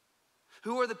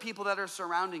 Who are the people that are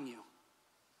surrounding you?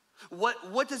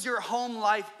 What does your home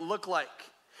life look like?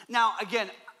 Now,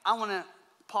 again, I want to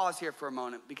pause here for a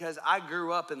moment because I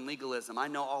grew up in legalism. I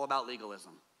know all about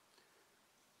legalism.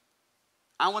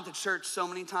 I went to church so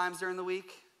many times during the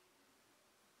week.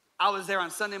 I was there on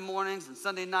Sunday mornings and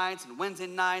Sunday nights and Wednesday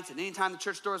nights and anytime the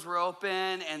church doors were open,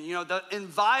 and the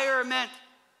environment.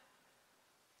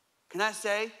 Can I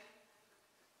say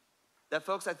that,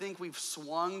 folks, I think we've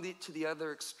swung to the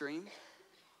other extreme?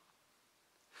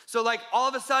 So like all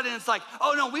of a sudden it's like,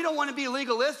 oh no, we don't want to be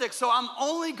legalistic, so I'm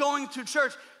only going to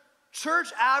church. Church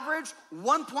average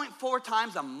 1.4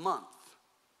 times a month.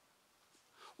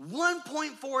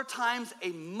 1.4 times a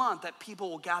month that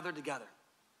people will gather together.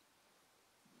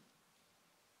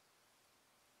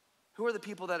 Who are the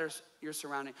people that you're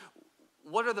surrounding?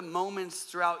 What are the moments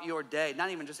throughout your day,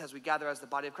 not even just as we gather as the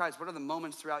body of Christ, what are the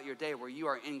moments throughout your day where you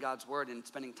are in God's word and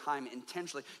spending time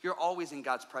intentionally? You're always in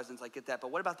God's presence, I get that, but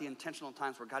what about the intentional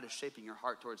times where God is shaping your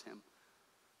heart towards him?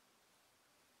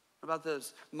 What about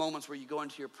those moments where you go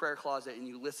into your prayer closet and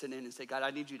you listen in and say, God,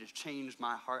 I need you to change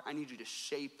my heart. I need you to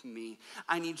shape me.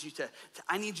 I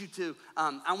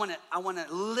want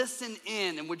to listen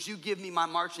in, and would you give me my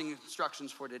marching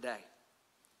instructions for today?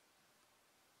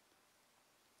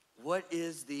 What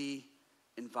is the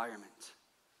environment?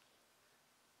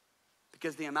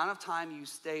 Because the amount of time you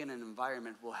stay in an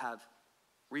environment will have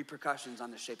repercussions on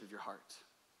the shape of your heart.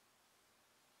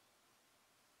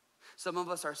 Some of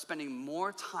us are spending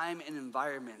more time in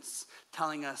environments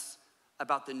telling us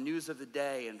about the news of the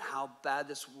day and how bad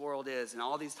this world is and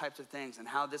all these types of things and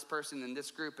how this person and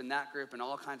this group and that group and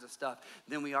all kinds of stuff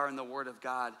than we are in the Word of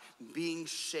God, being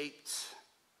shaped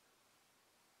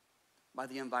by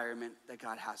the environment that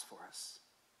God has for us.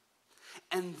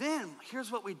 And then, here's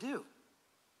what we do.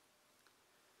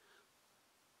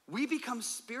 We become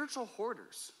spiritual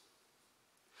hoarders,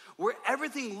 where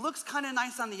everything looks kind of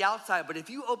nice on the outside, but if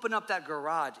you open up that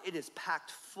garage, it is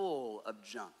packed full of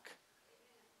junk.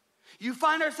 You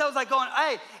find ourselves like going,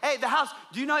 hey, the house,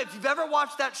 do you know, if you've ever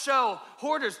watched that show,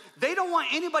 Hoarders, they don't want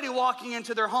anybody walking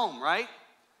into their home, right?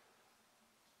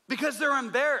 Because they're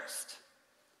embarrassed.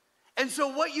 And so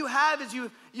what you have is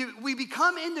we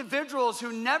become individuals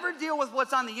who never deal with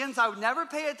what's on the inside, never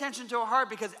pay attention to our heart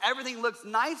because everything looks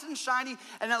nice and shiny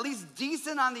and at least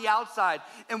decent on the outside.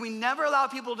 And we never allow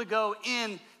people to go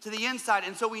in to the inside.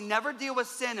 And so we never deal with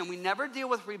sin and we never deal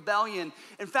with rebellion.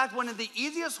 In fact, one of the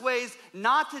easiest ways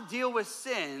not to deal with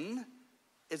sin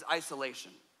is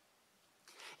isolation.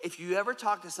 If you ever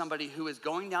talk to somebody who is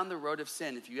going down the road of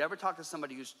sin, if you ever talk to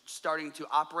somebody who's starting to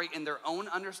operate in their own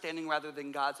understanding rather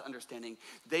than God's understanding,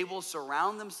 they will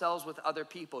surround themselves with other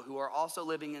people who are also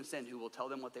living in sin, who will tell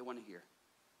them what they want to hear.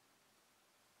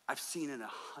 I've seen it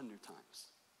 100 times.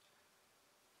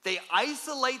 They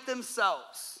isolate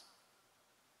themselves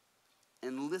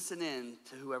and listen in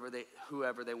to whoever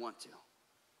they want to.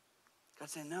 God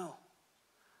said, no,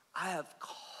 I have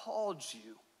called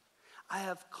you. I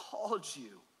have called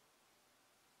you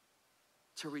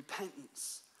to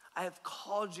repentance. I have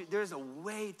called you. There's a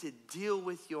way to deal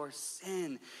with your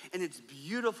sin. And it's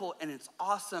beautiful and it's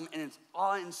awesome and it's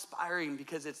awe-inspiring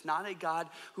because it's not a God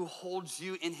who holds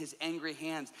you in his angry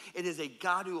hands. It is a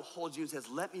God who holds you and says,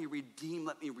 let me redeem,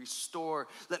 let me restore,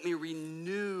 let me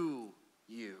renew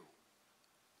you.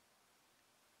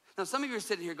 Now, some of you are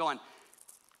sitting here going,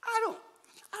 I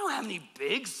don't have any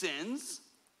big sins.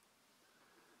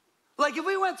 Like if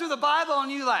we went through the Bible and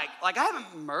you like I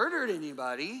haven't murdered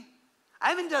anybody. I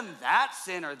haven't done that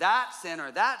sin or that sin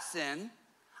or that sin.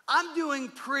 I'm doing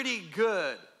pretty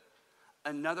good.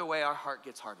 Another way our heart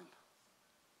gets hardened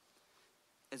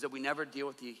is that we never deal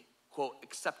with the, quote,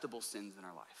 acceptable sins in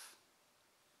our life.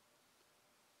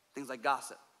 Things like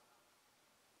gossip.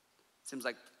 Sins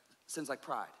like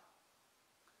pride.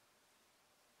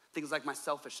 Things like my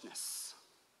selfishness.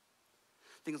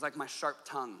 Things like my sharp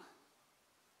tongue.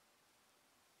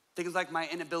 Things like my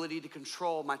inability to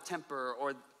control my temper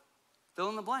or fill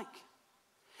in the blank.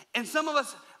 And some of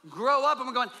us grow up and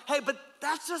we're going, hey, but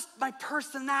that's just my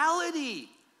personality.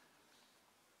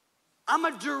 I'm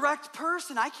a direct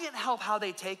person. I can't help how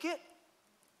they take it.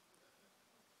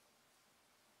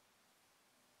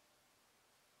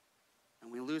 And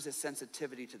we lose a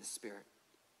sensitivity to the Spirit.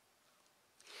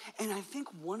 And I think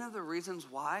one of the reasons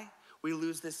why we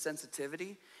lose this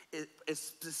sensitivity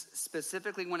is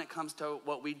specifically when it comes to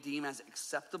what we deem as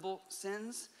acceptable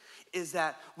sins, is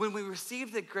that when we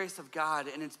receive the grace of God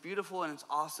and it's beautiful and it's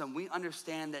awesome, we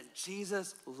understand that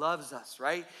Jesus loves us,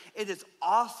 right? It is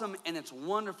awesome and it's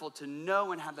wonderful to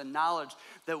know and have the knowledge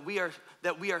that we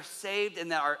are saved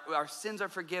and that our sins are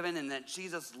forgiven and that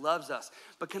Jesus loves us.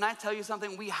 But can I tell you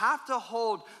something? We have to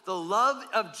hold the love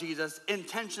of Jesus in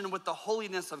tension with the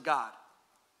holiness of God.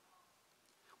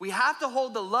 We have to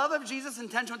hold the love of Jesus in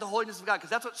tension with the holiness of God,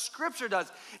 because that's what Scripture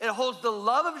does. It holds the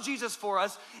love of Jesus for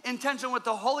us in tension with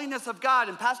the holiness of God.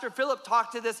 And Pastor Philip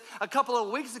talked to this a couple of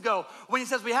weeks ago when he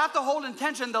says we have to hold in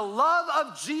tension the love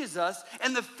of Jesus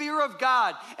and the fear of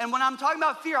God. And when I'm talking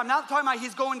about fear, I'm not talking about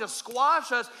he's going to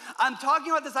squash us. I'm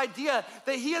talking about this idea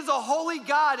that he is a holy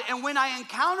God, and when I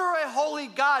encounter a holy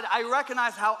God, I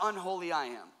recognize how unholy I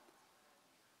am.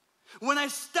 When I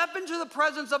step into the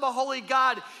presence of a holy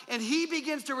God and he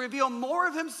begins to reveal more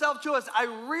of himself to us, I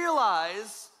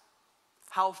realize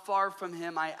how far from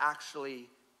him I actually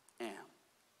am.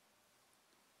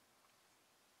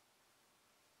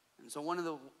 And so one of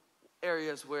the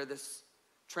areas where this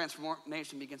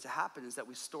transformation begins to happen is that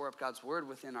we store up God's word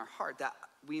within our heart that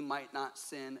we might not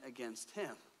sin against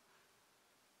him.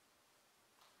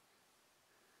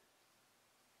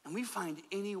 And we find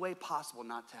any way possible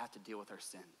not to have to deal with our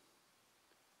sin.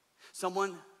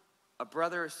 Someone, a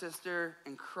brother or sister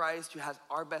in Christ who has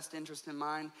our best interest in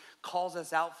mind, calls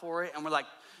us out for it, and we're like,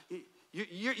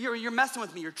 you're messing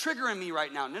with me, you're triggering me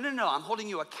right now. No, I'm holding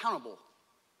you accountable.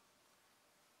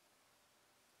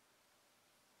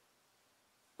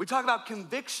 We talk about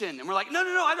conviction, and we're like, no,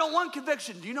 I don't want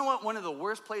conviction. Do you know what one of the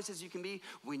worst places you can be?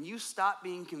 When you stop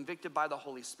being convicted by the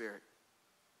Holy Spirit.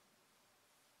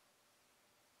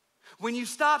 When you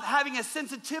stop having a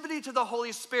sensitivity to the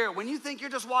Holy Spirit, when you think you're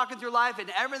just walking through life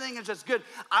and everything is just good,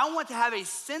 I want to have a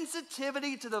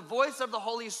sensitivity to the voice of the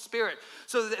Holy Spirit,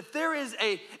 so that if there is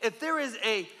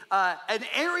an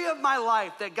area of my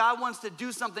life that God wants to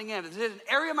do something in, if there's an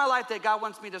area of my life that God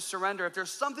wants me to surrender, if there's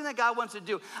something that God wants to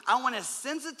do, I want a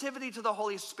sensitivity to the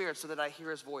Holy Spirit so that I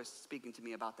hear his voice speaking to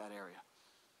me about that area.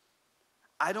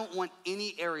 I don't want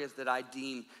any areas that I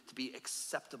deem to be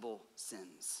acceptable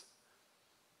sins.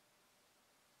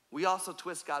 We also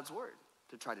twist God's word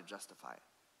to try to justify it.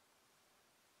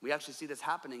 We actually see this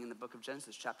happening in the book of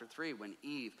Genesis chapter 3 when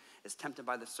Eve is tempted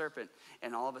by the serpent,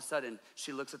 and all of a sudden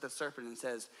she looks at the serpent and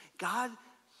says, God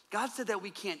said that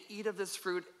we can't eat of this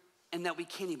fruit and that we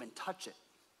can't even touch it.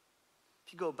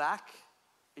 If you go back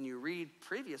and you read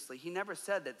previously, he never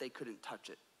said that they couldn't touch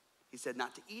it. He said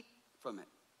not to eat from it.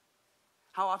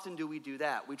 How often do we do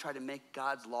that? We try to make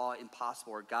God's law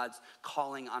impossible, or God's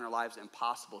calling on our lives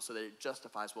impossible, so that it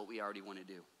justifies what we already want to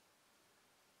do.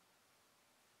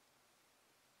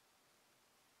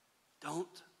 Don't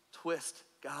twist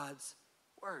God's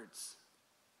words.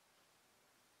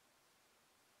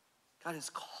 God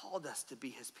has called us to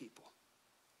be his people.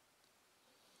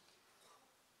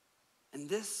 And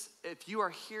this, if you are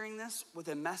hearing this with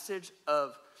a message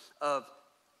of the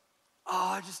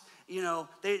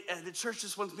church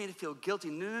just wants me to feel guilty.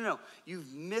 No.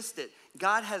 You've missed it.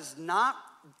 God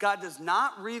does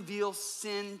not reveal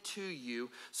sin to you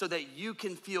so that you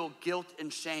can feel guilt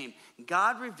and shame.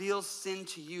 God reveals sin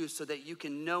to you so that you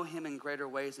can know him in greater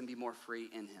ways and be more free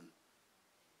in him.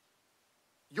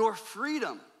 Your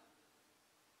freedom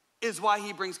is why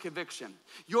he brings conviction.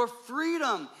 Your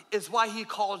freedom is why he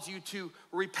calls you to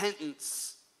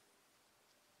repentance.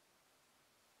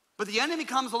 But the enemy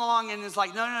comes along and is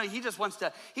like, no, he just wants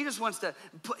to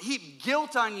heap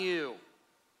guilt on you.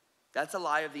 That's a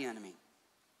lie of the enemy.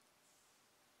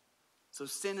 So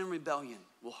sin and rebellion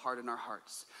will harden our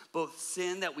hearts. Both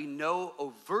sin that we know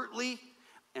overtly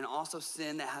and also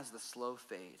sin that has the slow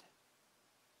fade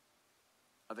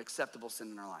of acceptable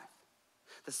sin in our life.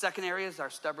 The second area is our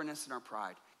stubbornness and our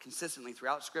pride. Consistently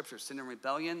throughout Scripture, sin and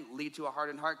rebellion lead to a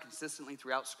hardened heart. Consistently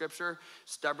throughout Scripture,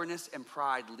 stubbornness and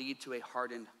pride lead to a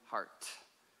hardened heart.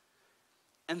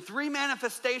 And three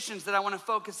manifestations that I want to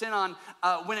focus in on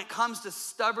when it comes to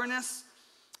stubbornness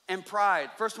and pride.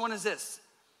 First one is this,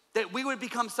 that we would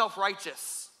become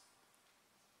self-righteous.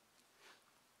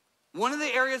 One of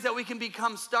the areas that we can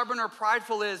become stubborn or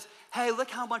prideful is, hey, look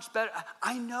how much better,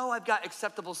 I know I've got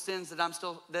acceptable sins that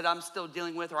I'm still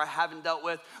dealing with or I haven't dealt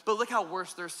with, but look how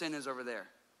worse their sin is over there.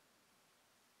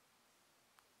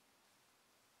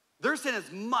 Their sin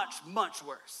is much, much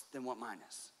worse than what mine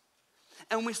is.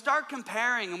 And when we start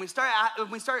comparing and we start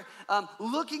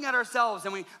looking at ourselves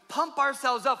and we pump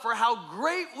ourselves up for how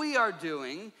great we are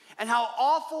doing and how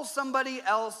awful somebody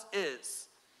else is.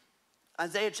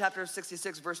 Isaiah chapter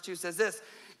 66 verse 2 says this,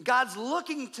 God's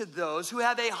looking to those who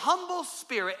have a humble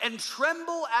spirit and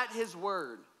tremble at his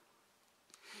word.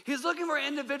 He's looking for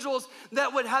individuals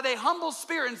that would have a humble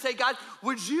spirit and say, God,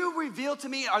 would you reveal to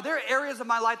me, are there areas of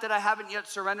my life that I haven't yet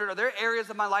surrendered? Are there areas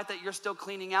of my life that you're still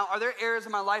cleaning out? Are there areas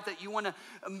of my life that you want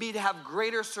me to have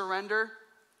greater surrender?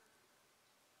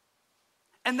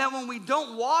 And that when we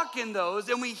don't walk in those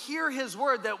and we hear his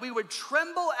word, that we would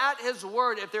tremble at his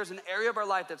word if there's an area of our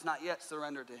life that's not yet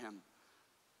surrendered to him.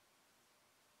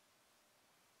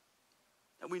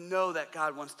 And we know that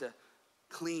God wants to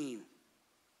clean,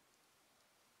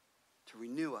 to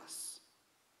renew us.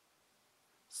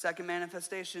 Second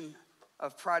manifestation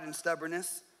of pride and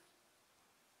stubbornness.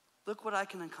 Look what I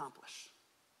can accomplish.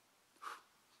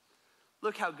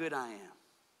 Look how good I am.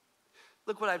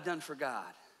 Look what I've done for God.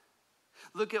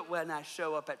 Look at when I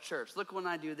show up at church. Look when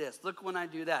I do this. Look when I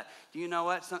do that. Do you know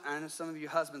what? I know some of you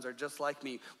husbands are just like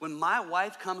me. When my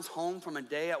wife comes home from a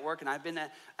day at work and I've been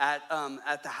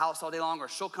at the house all day long, or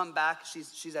she'll come back.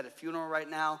 She's at a funeral right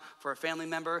now for a family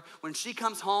member. When she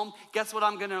comes home, guess what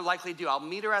I'm going to likely do? I'll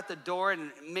meet her at the door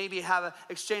and maybe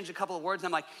exchange a couple of words. And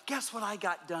I'm like, guess what I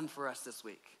got done for us this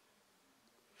week?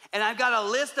 And I've got a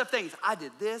list of things. I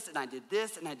did this, and I did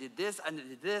this, and I did this, I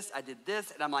did this, I did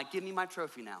this. And I'm like, give me my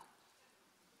trophy now.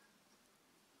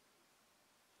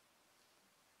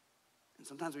 And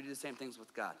sometimes we do the same things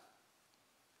with God.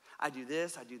 I do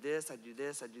this, I do this, I do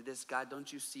this, I do this. God,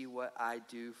 don't you see what I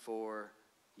do for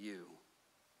you?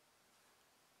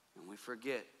 And we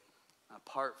forget,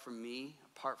 apart from me,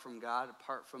 apart from God,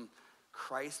 apart from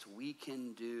Christ, we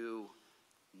can do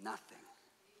nothing.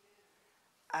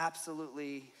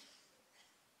 Absolutely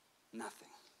nothing.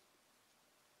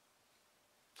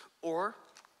 Or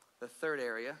the third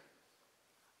area,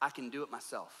 I can do it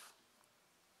myself.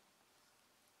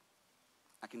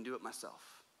 I can do it myself.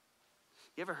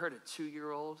 You ever heard a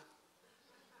 2-year-old?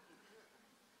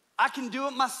 I can do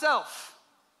it myself.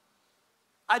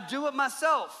 I do it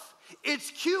myself.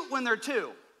 It's cute when they're 2.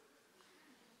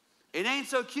 It ain't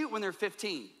so cute when they're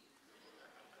 15.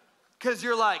 Because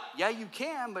you're like, yeah, you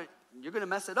can, but you're going to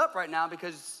mess it up right now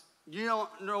because you don't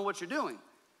know what you're doing.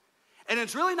 And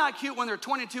it's really not cute when they're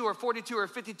 22 or 42 or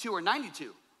 52 or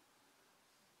 92.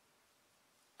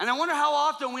 And I wonder how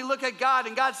often we look at God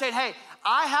and God saying, hey,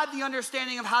 I have the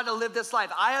understanding of how to live this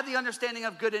life. I have the understanding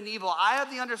of good and evil. I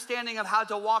have the understanding of how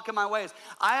to walk in my ways.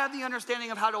 I have the understanding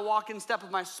of how to walk in step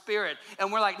with my spirit.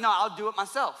 And we're like, no, I'll do it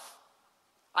myself.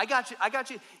 I got you.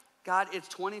 God, it's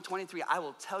 2023. I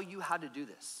will tell you how to do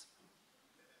this.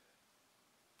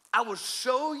 I will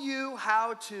show you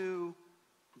how to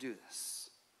do this.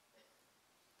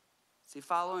 See,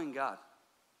 following God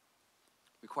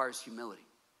requires humility.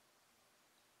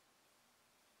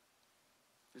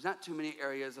 There's not too many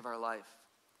areas of our life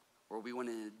where we want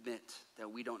to admit that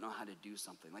we don't know how to do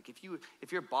something. Like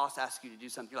if your boss asks you to do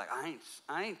something, you're like,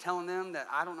 I ain't telling them that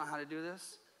I don't know how to do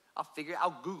this.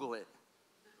 I'll Google it.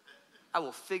 I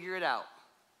will figure it out.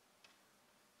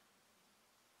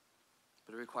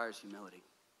 But it requires humility.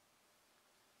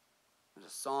 There's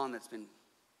a song that's been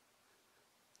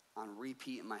on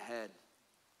repeat in my head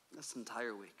this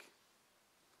entire week.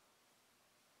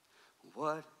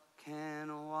 What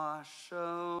can wash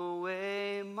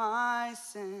away my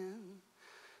sin?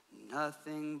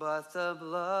 Nothing but the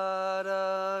blood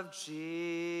of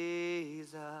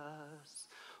Jesus.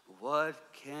 What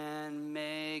can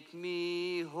make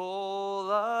me whole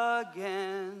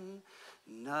again?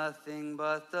 Nothing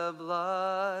but the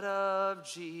blood of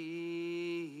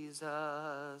Jesus.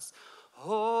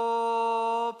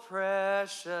 Oh,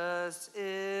 precious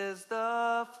is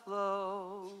the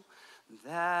flow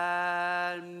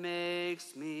that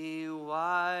makes me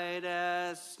white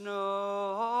as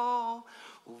snow.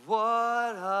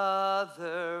 What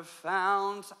other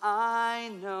fount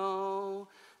I know?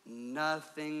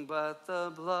 Nothing but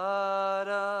the blood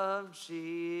of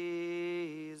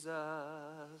Jesus.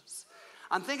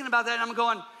 I'm thinking about that and I'm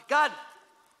going, God,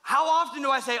 how often do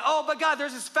I say, oh, but God,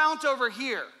 there's this fount over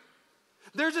here.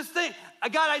 There's this thing.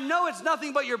 God, I know it's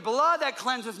nothing but your blood that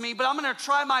cleanses me, but I'm going to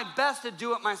try my best to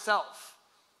do it myself.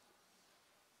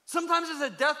 Sometimes it's a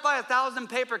death by 1,000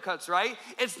 paper cuts, right?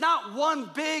 It's not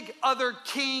one big other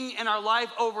king in our life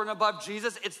over and above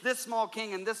Jesus. It's this small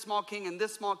king and this small king and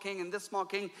this small king and this small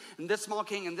king and this small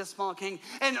king and this small king.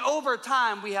 And over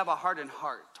time, we have a hardened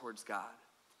heart towards God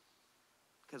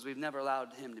because we've never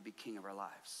allowed him to be king of our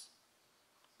lives.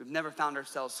 We've never found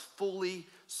ourselves fully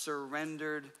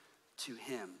surrendered to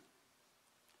him.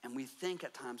 And we think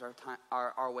at times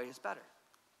our way is better.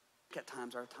 At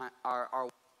times our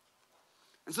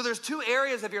And so there's two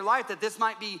areas of your life that this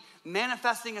might be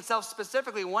manifesting itself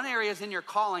specifically. One area is in your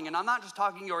calling, and I'm not just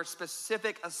talking your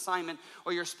specific assignment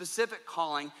or your specific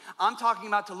calling. I'm talking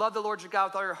about to love the Lord your God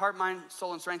with all your heart, mind,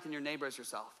 soul, and strength, and your neighbor as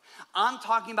yourself. I'm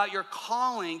talking about your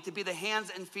calling to be the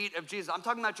hands and feet of Jesus. I'm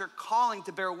talking about your calling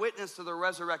to bear witness to the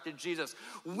resurrected Jesus.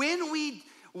 When we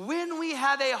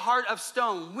have a heart of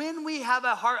stone, when we have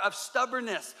a heart of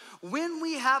stubbornness, when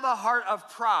we have a heart of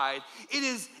pride, it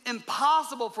is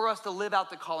impossible for us to live out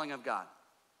the calling of God.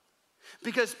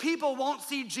 Because people won't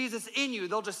see Jesus in you,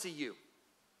 they'll just see you.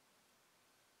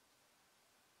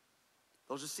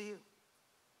 They'll just see you.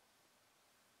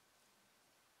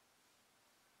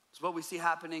 It's what we see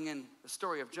happening in the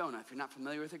story of Jonah. If you're not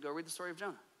familiar with it, go read the story of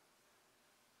Jonah.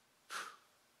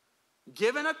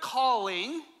 Given a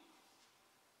calling,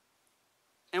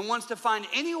 and wants to find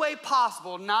any way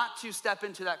possible not to step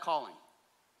into that calling.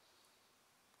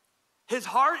 His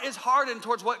heart is hardened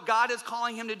towards what God is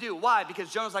calling him to do. Why?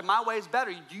 Because Jonah's like, my way is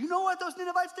better. Do you know what those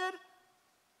Ninevites did?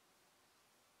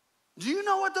 Do you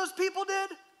know what those people did?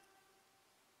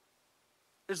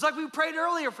 It's like we prayed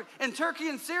earlier in Turkey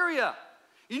and Syria.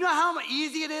 You know how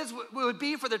easy it would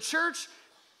be for the church,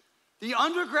 the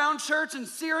underground church in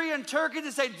Syria and Turkey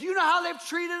to say, do you know how they've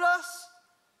treated us?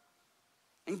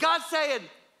 And God's saying,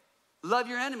 love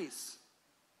your enemies.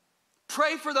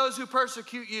 Pray for those who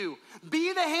persecute you.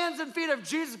 Be the hands and feet of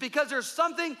Jesus, because there's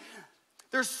something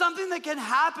that can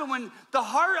happen when the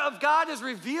heart of God is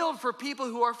revealed for people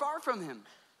who are far from him.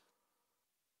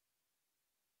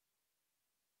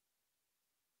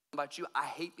 About you, I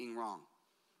hate being wrong.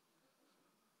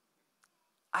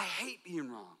 I hate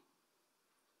being wrong.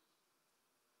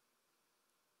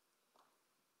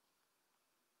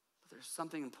 But there's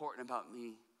something important about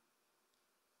me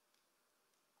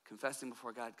confessing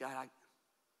before God,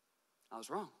 I was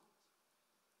wrong.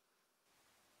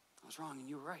 I was wrong and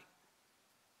you were right.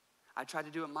 I tried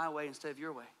to do it my way instead of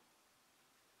your way.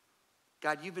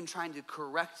 God, you've been trying to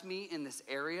correct me in this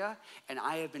area, and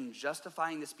I have been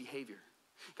justifying this behavior.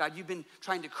 God, you've been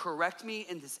trying to correct me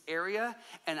in this area,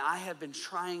 and I have been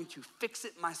trying to fix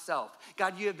it myself.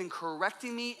 God, you have been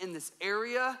correcting me in this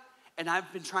area, and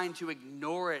I've been trying to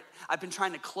ignore it. I've been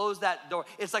trying to close that door.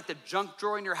 It's like the junk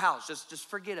drawer in your house. Just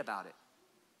forget about it.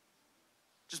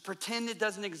 Just pretend it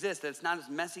doesn't exist, that it's not as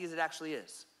messy as it actually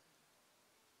is.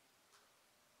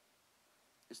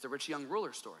 It's the rich young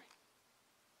ruler story.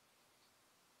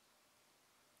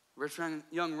 Rich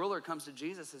young ruler comes to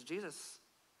Jesus, says, Jesus,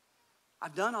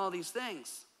 I've done all these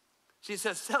things. She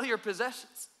says, sell your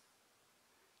possessions.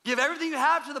 Give everything you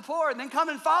have to the poor and then come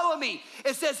and follow me.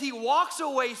 It says he walks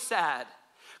away sad.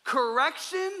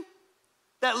 Correction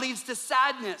that leads to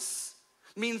sadness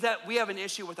means that we have an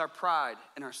issue with our pride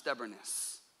and our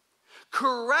stubbornness.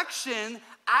 Correction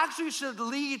actually should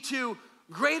lead to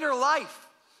greater life.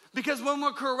 Because when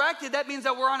we're corrected, that means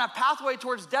that we're on a pathway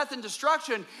towards death and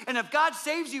destruction. And if God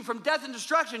saves you from death and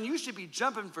destruction, you should be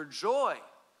jumping for joy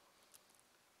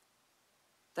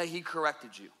that he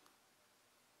corrected you.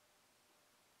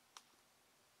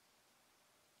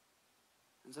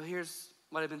 And so here's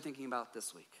what I've been thinking about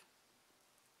this week.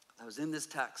 I was in this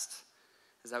text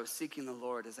as I was seeking the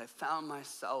Lord, as I found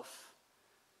myself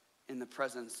in the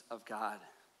presence of God.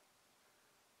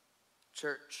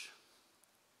 Church,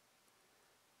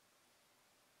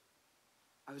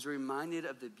 I was reminded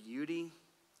of the beauty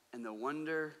and the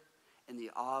wonder and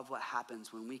the awe of what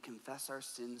happens when we confess our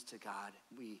sins to God.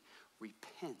 We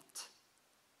repent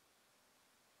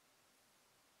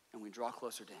and we draw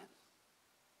closer to him.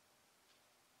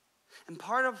 And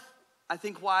part of, I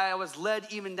think, why I was led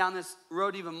even down this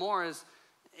road even more is,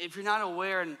 if you're not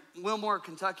aware, in Wilmore,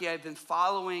 Kentucky, I've been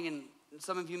following, and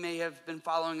some of you may have been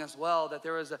following as well, that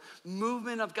there was a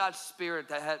movement of God's Spirit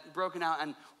that had broken out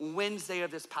on Wednesday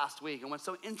of this past week. And what's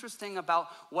so interesting about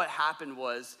what happened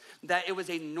was that it was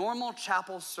a normal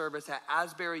chapel service at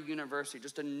Asbury University,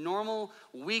 just a normal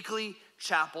weekly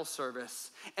chapel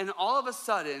service. And all of a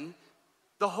sudden,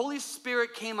 the Holy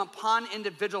Spirit came upon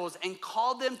individuals and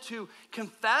called them to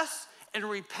confess and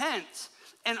repent.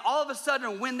 And all of a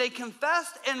sudden, when they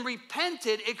confessed and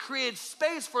repented, it created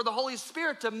space for the Holy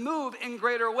Spirit to move in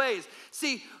greater ways.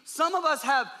 See, some of us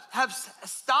have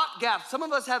stopgaps. Some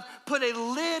of us have put a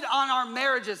lid on our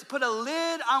marriages, put a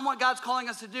lid on what God's calling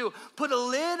us to do, put a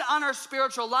lid on our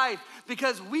spiritual life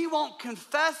because we won't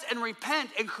confess and repent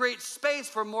and create space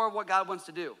for more of what God wants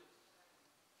to do.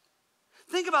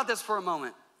 Think about this for a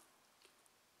moment.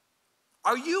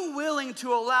 Are you willing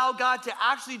to allow God to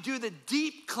actually do the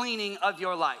deep cleaning of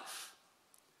your life?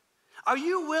 Are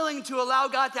you willing to allow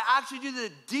God to actually do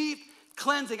the deep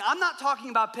cleansing? I'm not talking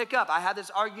about pick up. I have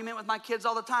this argument with my kids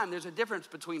all the time. There's a difference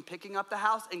between picking up the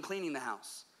house and cleaning the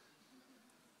house.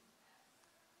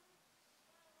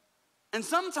 And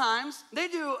sometimes they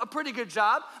do a pretty good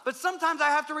job, but sometimes I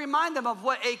have to remind them of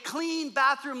what a clean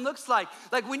bathroom looks like.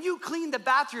 Like when you clean the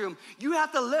bathroom, you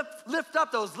have to lift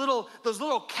up those little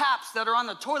caps that are on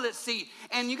the toilet seat,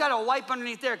 and you gotta wipe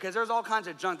underneath there because there's all kinds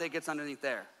of junk that gets underneath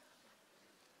there.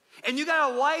 And you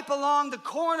gotta wipe along the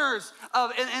corners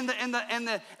of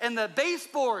and the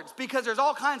baseboards because there's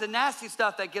all kinds of nasty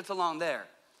stuff that gets along there.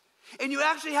 And you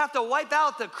actually have to wipe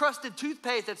out the crusted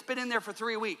toothpaste that's been in there for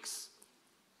 3 weeks.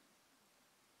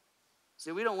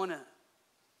 See, we want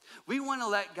to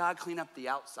let God clean up the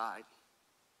outside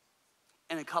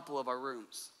in a couple of our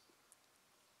rooms.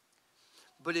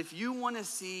 But if you want to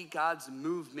see God's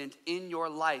movement in your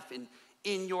life and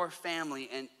in your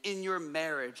family and in your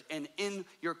marriage and in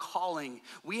your calling,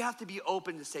 we have to be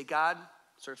open to say, God,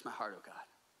 search my heart, oh God.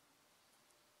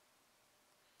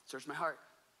 Search my heart.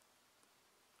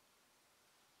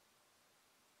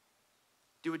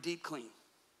 Do a deep clean.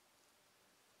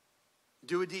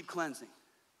 Do a deep cleansing.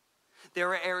 There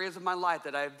are areas of my life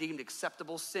that I have deemed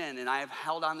acceptable sin, and I have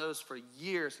held on those for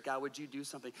years. God, would you do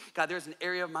something? God, there's an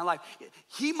area of my life.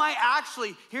 He might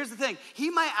actually, here's the thing,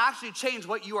 he might actually change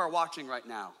what you are watching right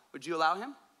now. Would you allow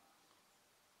him?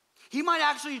 He might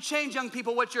actually change, young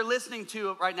people, what you're listening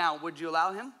to right now. Would you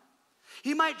allow him?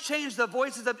 He might change the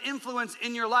voices of influence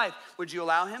in your life. Would you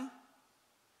allow him?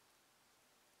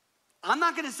 I'm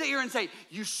not gonna sit here and say,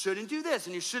 you shouldn't do this,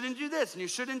 and you shouldn't do this, and you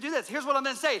shouldn't do this. Here's what I'm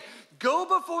gonna say. Go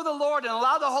before the Lord and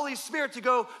allow the Holy Spirit to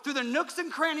go through the nooks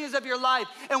and crannies of your life,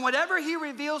 and whatever he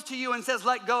reveals to you and says,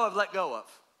 let go of, let go of.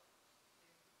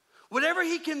 Whatever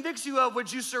he convicts you of,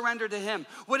 would you surrender to him?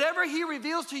 Whatever he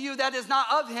reveals to you that is not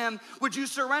of him, would you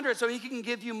surrender it so he can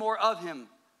give you more of him?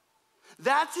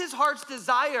 That's his heart's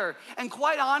desire. And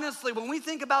quite honestly, when we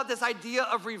think about this idea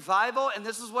of revival, and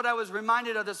this is what I was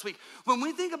reminded of this week, when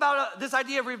we think about this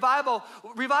idea of revival,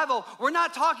 we're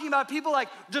not talking about people like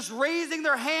just raising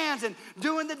their hands and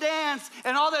doing the dance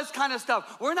and all this kind of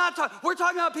stuff. We're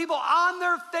talking about people on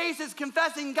their faces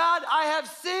confessing, God, I have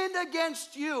sinned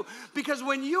against you. Because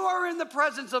when you are in the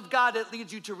presence of God, it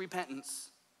leads you to repentance.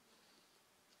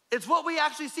 It's what we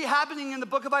actually see happening in the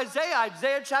book of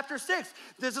Isaiah chapter 6.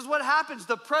 This is what happens.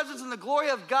 The presence and the glory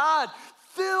of God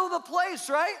fill the place,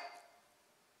 right?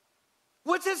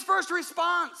 What's his first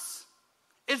response?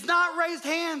 It's not raised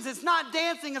hands. It's not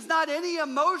dancing. It's not any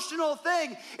emotional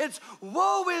thing. It's,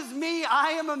 woe is me,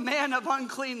 I am a man of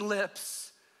unclean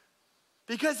lips.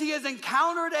 Because he has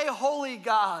encountered a holy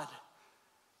God.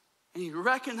 And he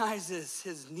recognizes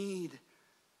his need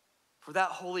for that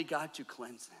holy God to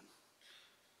cleanse him.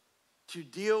 To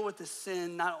deal with the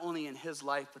sin, not only in his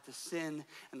life, but the sin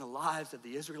and the lives of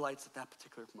the Israelites at that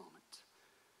particular moment.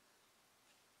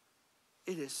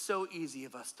 It is so easy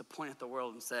of us to point at the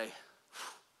world and say,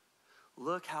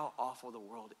 look how awful the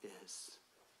world is.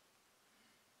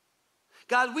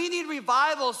 God, we need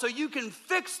revival so you can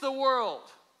fix the world.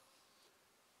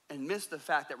 And miss the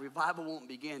fact that revival won't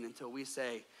begin until we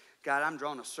say, God, I'm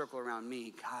drawing a circle around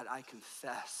me. God, I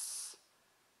confess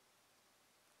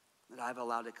that I've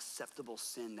allowed acceptable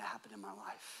sin to happen in my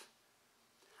life.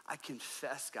 I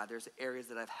confess, God, there's areas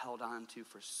that I've held on to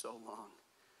for so long.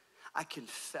 I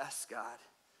confess, God,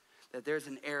 that there's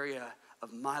an area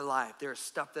of my life, there's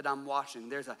stuff that I'm watching,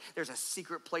 there's a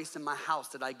secret place in my house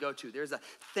that I go to, there's a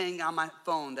thing on my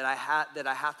phone that I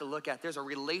have to look at, there's a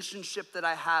relationship that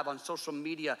I have on social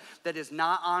media that is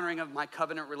not honoring of my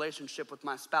covenant relationship with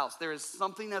my spouse. There is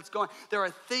something that's going, there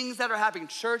are things that are happening.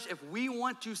 Church, if we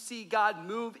want to see God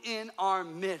move in our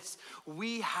midst,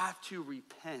 we have to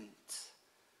repent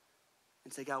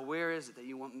and say, God, where is it that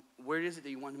you want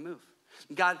to move?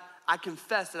 God, I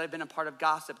confess that I've been a part of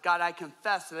gossip. God, I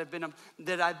confess that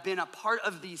I've been a part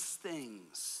of these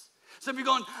things. Some of you are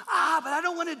going, but I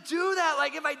don't want to do that.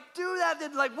 Like, if I do that,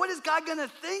 then like, what is God going to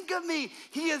think of me?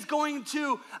 He is going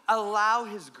to allow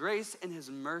his grace and his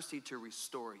mercy to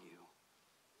restore you.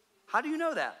 How do you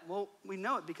know that? Well, we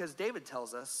know it because David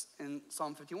tells us in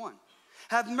Psalm 51.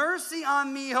 Have mercy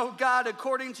on me, O God,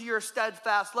 according to your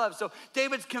steadfast love. So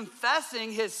David's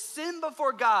confessing his sin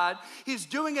before God. He's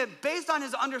doing it based on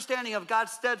his understanding of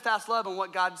God's steadfast love and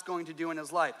what God's going to do in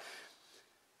his life.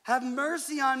 Have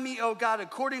mercy on me, O God,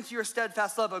 according to your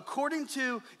steadfast love. According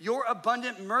to your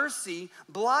abundant mercy,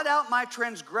 blot out my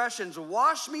transgressions.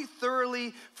 Wash me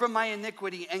thoroughly from my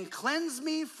iniquity and cleanse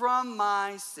me from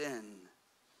my sin.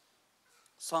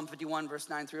 Psalm 51, verse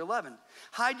 9 through 11.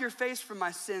 Hide your face from my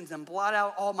sins and blot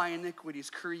out all my iniquities.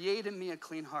 Create in me a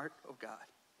clean heart, O God,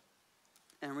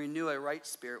 and renew a right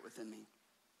spirit within me.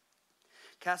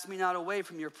 Cast me not away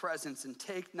from your presence and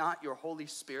take not your Holy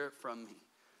Spirit from me.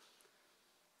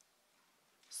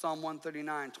 Psalm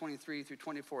 139, 23 through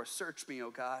 24. Search me,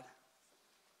 O God,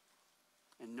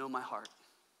 and know my heart.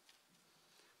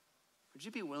 Would you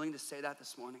be willing to say that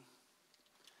this morning?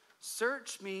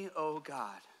 Search me, O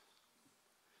God.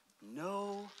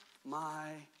 Know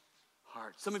my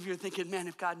heart. Some of you are thinking, man,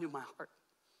 if God knew my heart,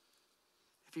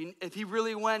 if he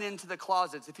really went into the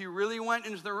closets, if he really went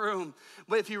into the room,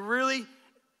 but if he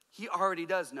already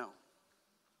does know.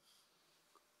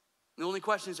 The only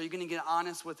question is, are you going to get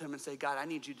honest with him and say, God, I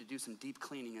need you to do some deep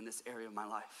cleaning in this area of my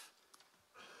life.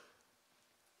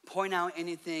 Point out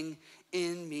anything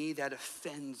in me that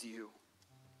offends you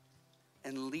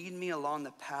and lead me along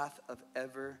the path of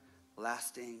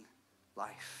everlasting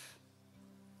life.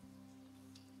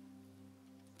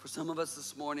 For some of us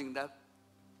this morning, that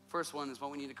first one is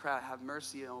what we need to cry out. Have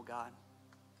mercy, oh God,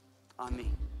 on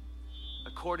me,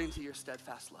 according to your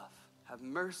steadfast love. Have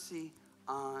mercy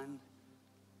on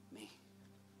me.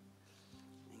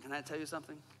 And can I tell you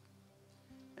something?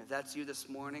 If that's you this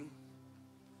morning,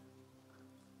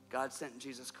 God sent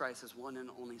Jesus Christ, his one and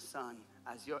only Son,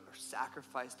 as your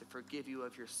sacrifice to forgive you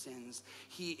of your sins.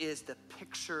 He is the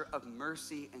picture of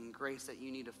mercy and grace that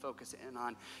you need to focus in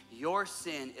on. Your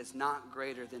sin is not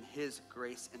greater than his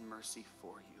grace and mercy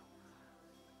for you.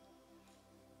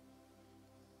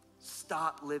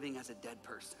 Stop living as a dead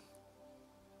person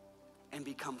and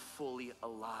become fully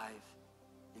alive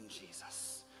in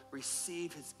Jesus.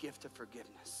 Receive his gift of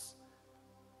forgiveness.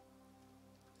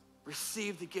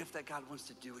 Receive the gift that God wants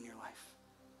to do in your life.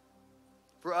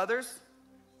 For others,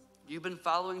 you've been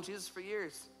following Jesus for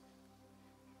years.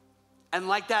 And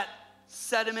like that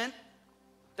sediment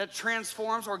that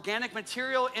transforms organic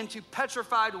material into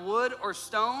petrified wood or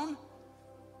stone,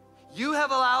 you have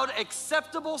allowed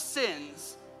acceptable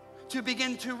sins to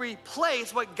begin to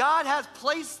replace what God has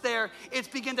placed there. It's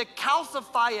begun to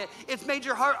calcify it. It's made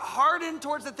your heart hardened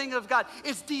towards the things of God.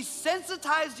 It's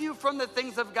desensitized you from the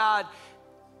things of God.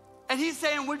 And he's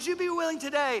saying, would you be willing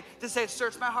today to say,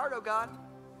 search my heart, oh God?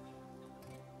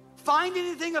 Find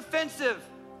anything offensive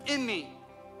in me.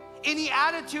 Any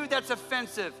attitude that's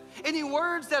offensive. Any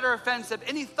words that are offensive.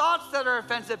 Any thoughts that are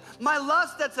offensive. My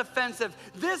lust that's offensive.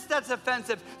 This that's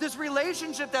offensive. This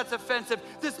relationship that's offensive.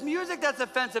 This music that's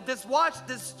offensive.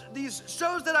 These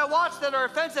shows that I watch that are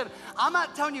offensive. I'm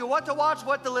not telling you what to watch,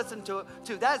 what to listen to.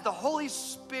 That is the Holy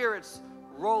Spirit's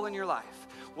role in your life.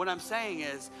 What I'm saying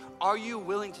is, are you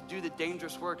willing to do the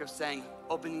dangerous work of saying,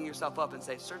 opening yourself up and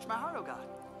say, search my heart, oh God?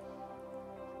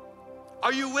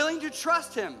 Are you willing to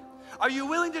trust him? Are you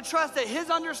willing to trust that his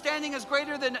understanding is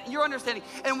greater than your understanding?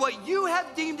 And what you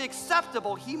have deemed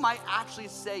acceptable, he might actually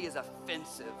say is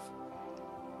offensive.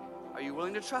 Are you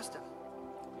willing to trust him?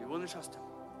 Are you willing to trust him?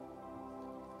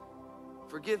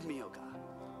 Forgive me, oh God.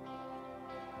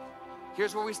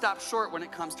 Here's where we stop short when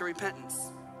it comes to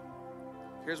repentance.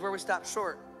 Here's where we stop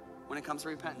short when it comes to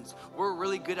repentance. We're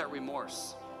really good at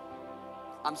remorse.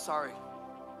 I'm sorry.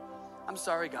 I'm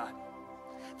sorry, God.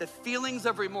 The feelings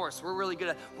of remorse, we're really good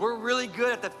at. We're really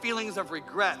good at the feelings of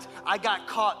regret. I got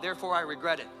caught, therefore I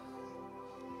regret it.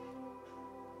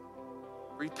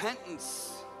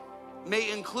 Repentance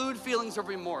may include feelings of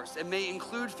remorse. It may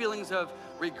include feelings of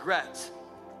regret.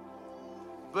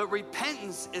 But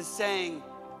repentance is saying,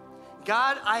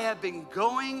 God, I have been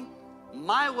going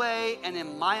my way and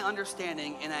in my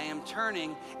understanding, and I am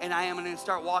turning and I am going to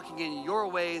start walking in your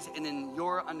ways and in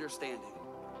your understanding.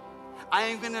 I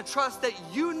am going to trust that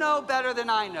you know better than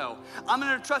I know. I'm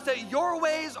going to trust that your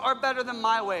ways are better than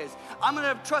my ways. I'm going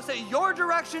to trust that your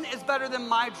direction is better than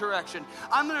my direction.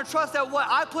 I'm going to trust that what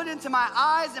I put into my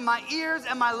eyes and my ears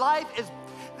and my life is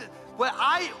what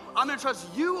I'm going to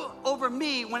trust you over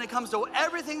me when it comes to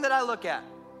everything that I look at.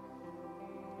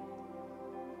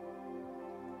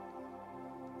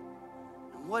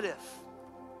 And what if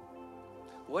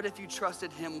you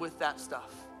trusted him with that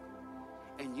stuff?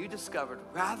 And you discovered,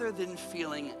 rather than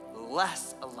feeling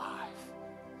less alive,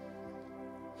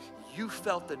 you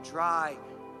felt the dry,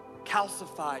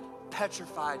 calcified,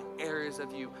 petrified areas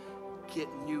of you get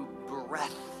new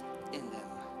breath in them.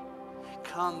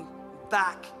 Come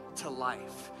back to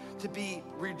life, to be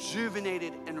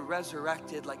rejuvenated and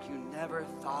resurrected like you never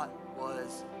thought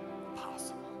was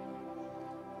possible.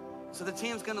 So the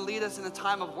team's gonna lead us in a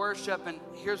time of worship, and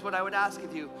here's what I would ask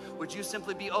of you. Would you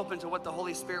simply be open to what the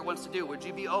Holy Spirit wants to do? Would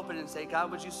you be open and say, God,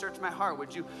 would you search my heart?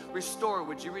 Would you restore?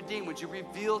 Would you redeem? Would you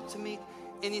reveal to me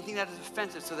anything that is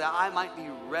offensive so that I might be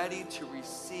ready to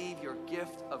receive your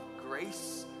gift of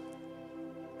grace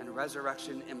and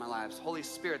resurrection in my lives? Holy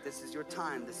Spirit, this is your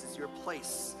time. This is your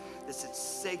place. This is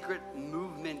sacred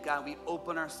movement, God. We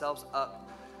open ourselves up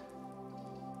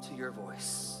to your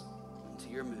voice and to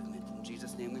your movement. In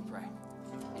Jesus' name we pray.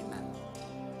 Amen.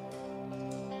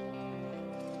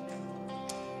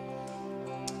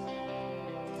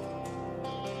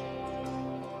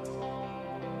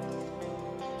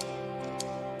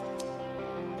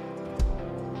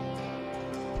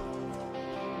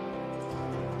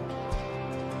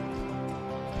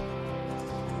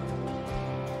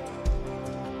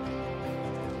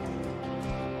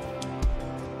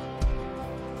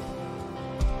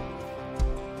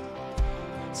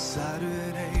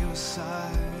 Saturday was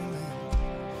silent,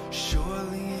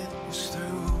 surely it was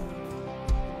through.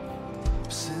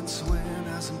 Since when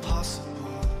has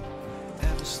impossible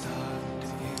ever stopped you?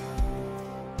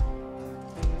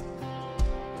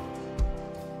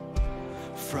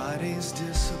 Friday's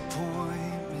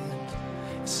disappointment,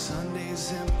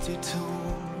 Sunday's empty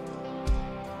tomb.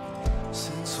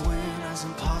 Since when has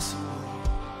impossible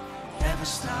ever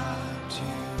stopped you?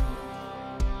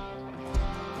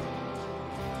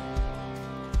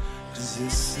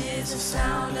 This is the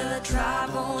sound of dry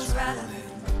bones rattling.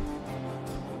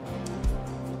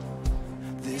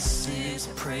 This is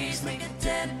a praise, make a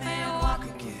dead man walk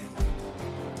again.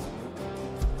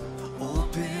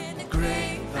 Open the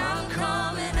grave, I'm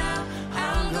coming out.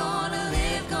 I'm gonna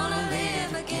live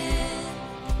again.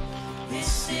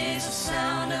 This is the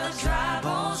sound of dry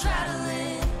bones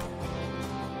rattling.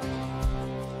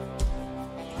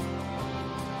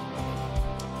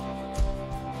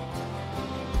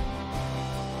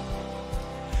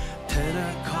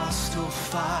 Pentecostal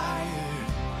fire,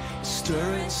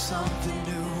 stirring something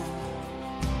new.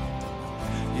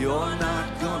 You're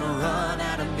not gonna run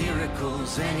out of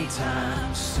miracles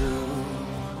anytime soon.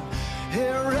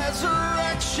 Here,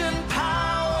 resurrection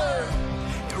power,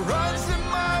 it runs in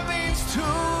my veins too.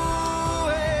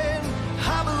 And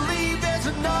I believe there's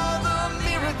another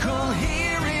miracle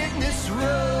here in this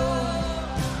room.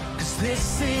 'Cause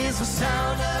this is the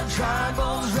sound of dry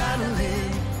bones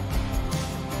rattling.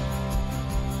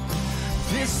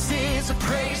 This is a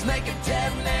praise, make a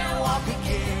dead man walk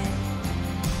again.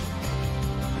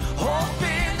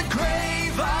 Open the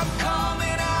grave, I'm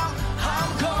coming out.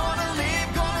 I'm gonna live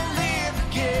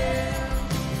again.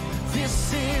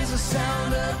 This is the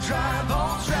sound of dry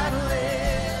bones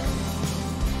rattling.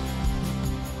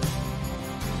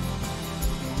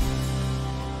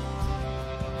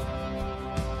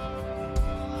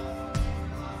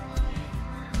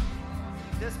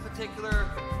 This particular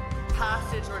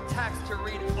passage or text to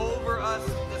read over us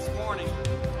this morning.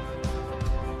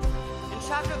 In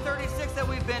chapter 36 that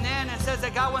we've been in, it says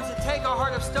that God wants to take our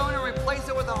heart of stone and replace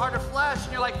it with a heart of flesh.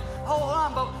 And you're like, hold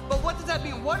on, but what does that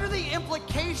mean? What are the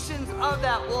implications of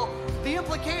that? Well, the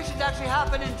implications actually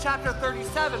happen in chapter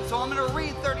 37. So I'm going to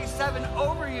read 37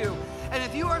 over you. And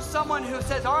if you are someone who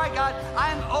says, all right, God,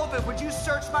 I am open, would you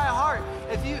search my heart?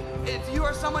 If you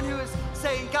are someone who is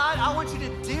saying, God, I want you to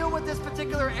deal with this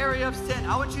particular area of sin.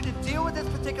 I want you to deal with this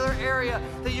particular area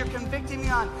that you're convicting me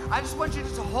on. I just want you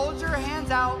to hold your hands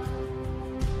out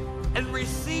and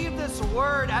receive this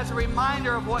word as a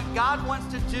reminder of what God wants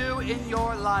to do in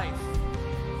your life.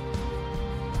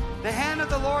 The hand of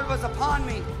the Lord was upon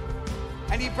me,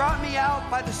 and he brought me out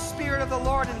by the Spirit of the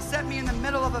Lord and set me in the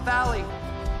middle of a valley,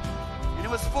 and it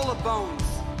was full of bones.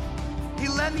 He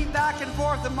led me back and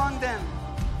forth among them,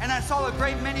 And I saw a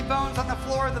great many bones on the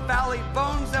floor of the valley,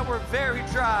 bones that were very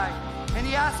dry. And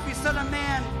he asked me, Son of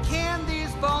man, can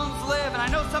these bones live? And I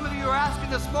know some of you are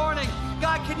asking this morning,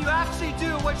 God, can you actually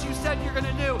do what you said you're going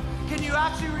to do? Can you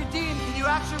actually redeem? Can you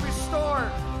actually restore?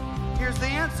 Here's the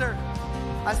answer.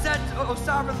 I said, O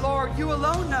sovereign Lord, you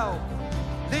alone know.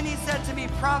 Then he said to me,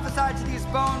 prophesy to these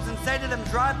bones and say to them,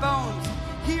 dry bones,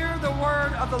 hear the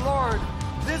word of the Lord.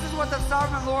 This is what the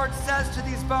sovereign Lord says to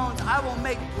these bones. I will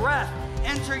make breath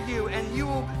enter you, and you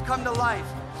will come to life.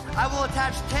 I will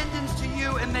attach tendons to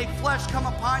you and make flesh come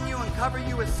upon you and cover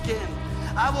you with skin.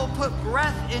 I will put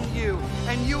breath in you,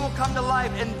 and you will come to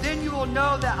life, and then you will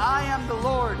know that I am the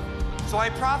Lord. So I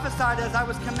prophesied as I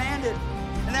was commanded.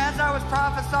 And as I was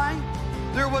prophesying,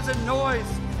 there was a noise,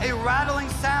 a rattling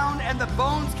sound, and the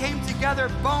bones came together,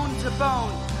 bone to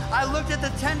bone. I looked at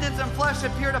the tendons, and flesh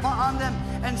appeared upon them,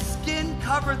 and skin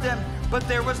covered them, but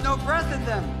there was no breath in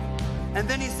them. And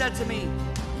then he said to me,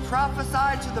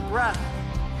 prophesy to the breath.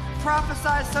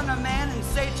 Prophesy, son of man, and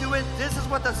say to it, this is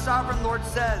what the sovereign Lord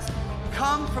says.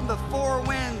 Come from the four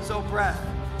winds, O breath,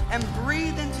 and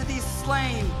breathe into these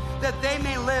slain, that they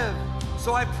may live.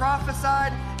 So I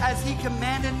prophesied as he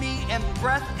commanded me, and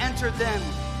breath entered them.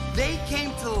 They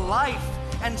came to life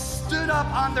and stood up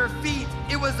on their feet.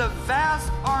 It was a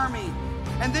vast army.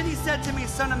 And then he said to me,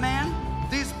 Son of man,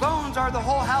 these bones are the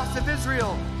whole house of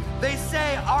Israel. They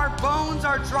say, our bones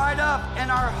are dried up and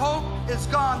our hope is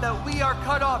gone, that we are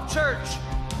cut off. Church,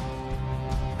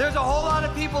 there's a whole lot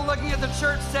of people looking at the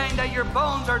church saying that your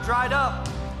bones are dried up,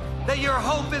 that your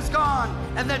hope is gone,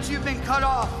 and that you've been cut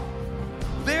off.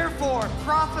 Therefore,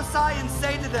 prophesy and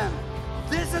say to them,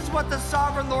 this is what the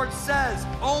sovereign Lord says,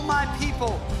 O my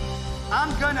people,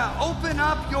 I'm gonna open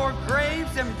up your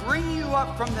graves and bring you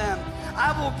up from them.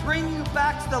 I will bring you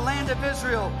back to the land of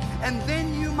Israel, and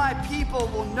then you, my people,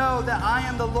 will know that I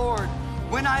am the Lord.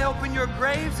 When I open your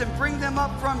graves and bring them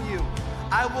up from you,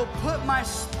 I will put my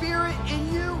spirit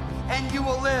in you, and you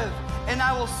will live, and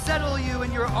I will settle you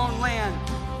in your own land.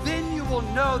 Then you will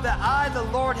know that I, the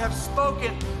Lord, have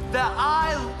spoken, that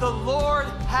I, the Lord,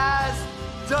 has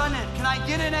done it. Can I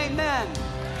get an amen?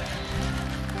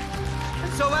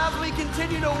 And so as we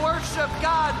continue to worship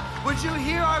God, would you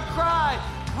hear our cry?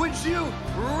 Would you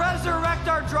resurrect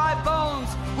our dry bones?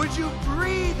 Would you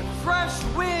breathe fresh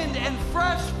wind and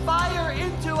fresh fire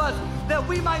into us, that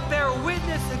we might bear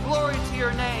witness and glory to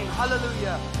your name?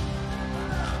 Hallelujah.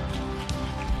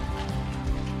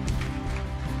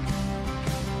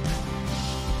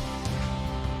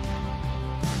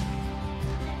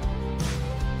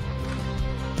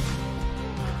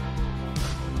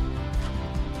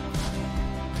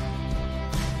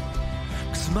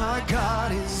 My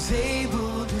God is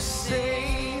able to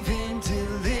save and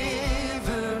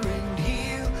deliver and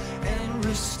heal and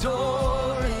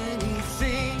restore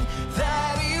anything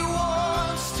that he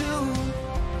wants to.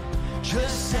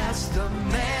 Just ask the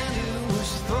man who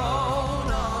was thrown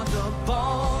on the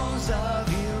bones of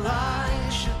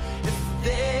Elijah if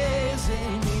there's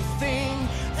anything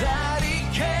that he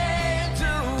can't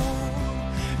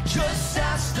do. Just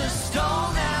ask the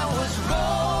stone that was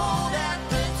rolled at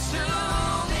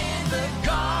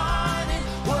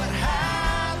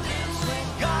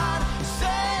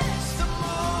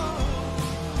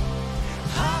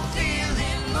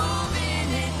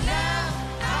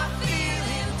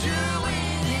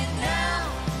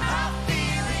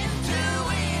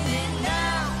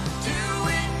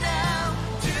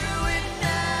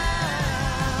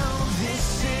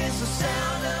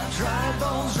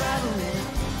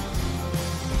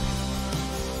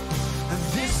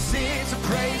the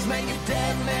praise, make a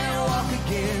dead man walk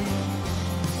again.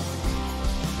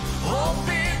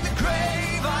 Open the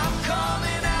grave, I'm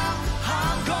coming out.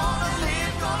 I'm gonna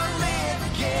live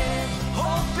again.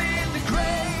 Open the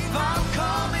grave, I'm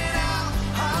coming out.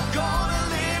 I'm gonna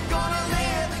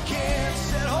live again.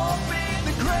 Said open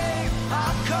the grave,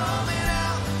 I'm coming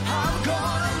out. I'm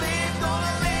gonna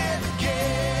live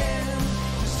again.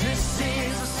 'Cause this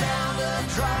is the sound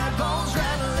of dry bones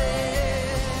rattling.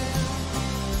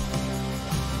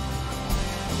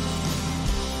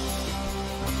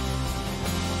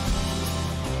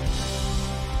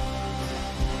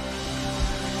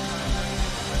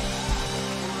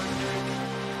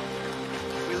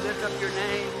 Up your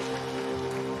name.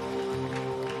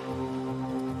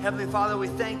 Heavenly Father, we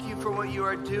thank you for what you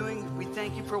are doing. We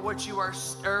thank you for what you are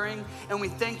stirring. And we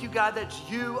thank you, God, that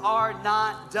you are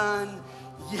not done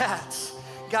yet.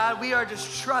 God, we are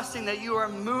just trusting that you are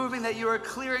moving, that you are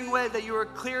clearing way, that you are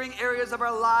clearing areas of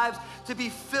our lives to be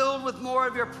filled with more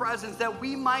of your presence, that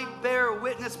we might bear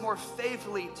witness more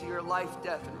faithfully to your life,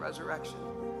 death, and resurrection.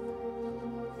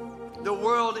 The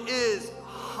world is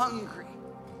hungry.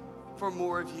 for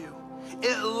more of you.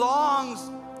 It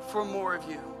longs for more of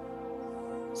you.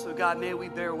 So God, may we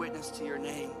bear witness to your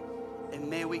name, and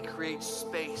may we create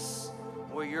space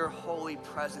where your holy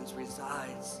presence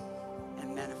resides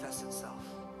and manifests itself.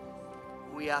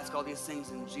 We ask all these things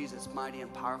in Jesus' mighty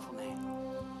and powerful name.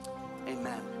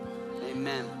 Amen.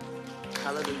 Amen.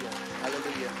 Hallelujah.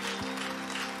 Hallelujah.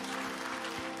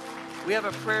 We have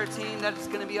a prayer team that is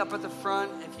going to be up at the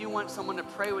front. If you want someone to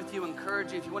pray with you,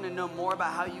 encourage you, if you want to know more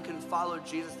about how you can follow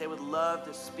Jesus, they would love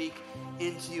to speak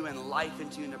into you and life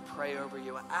into you and to pray over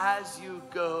you. As you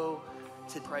go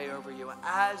to pray over you,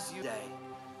 as you day,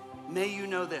 may you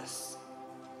know this,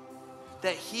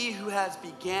 that he who has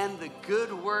began the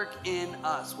good work in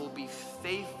us will be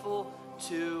faithful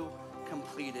to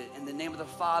complete it. In the name of the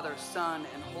Father, Son,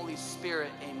 and Holy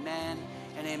Spirit, amen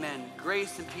and amen.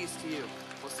 Grace and peace to you.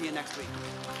 We'll see you next week.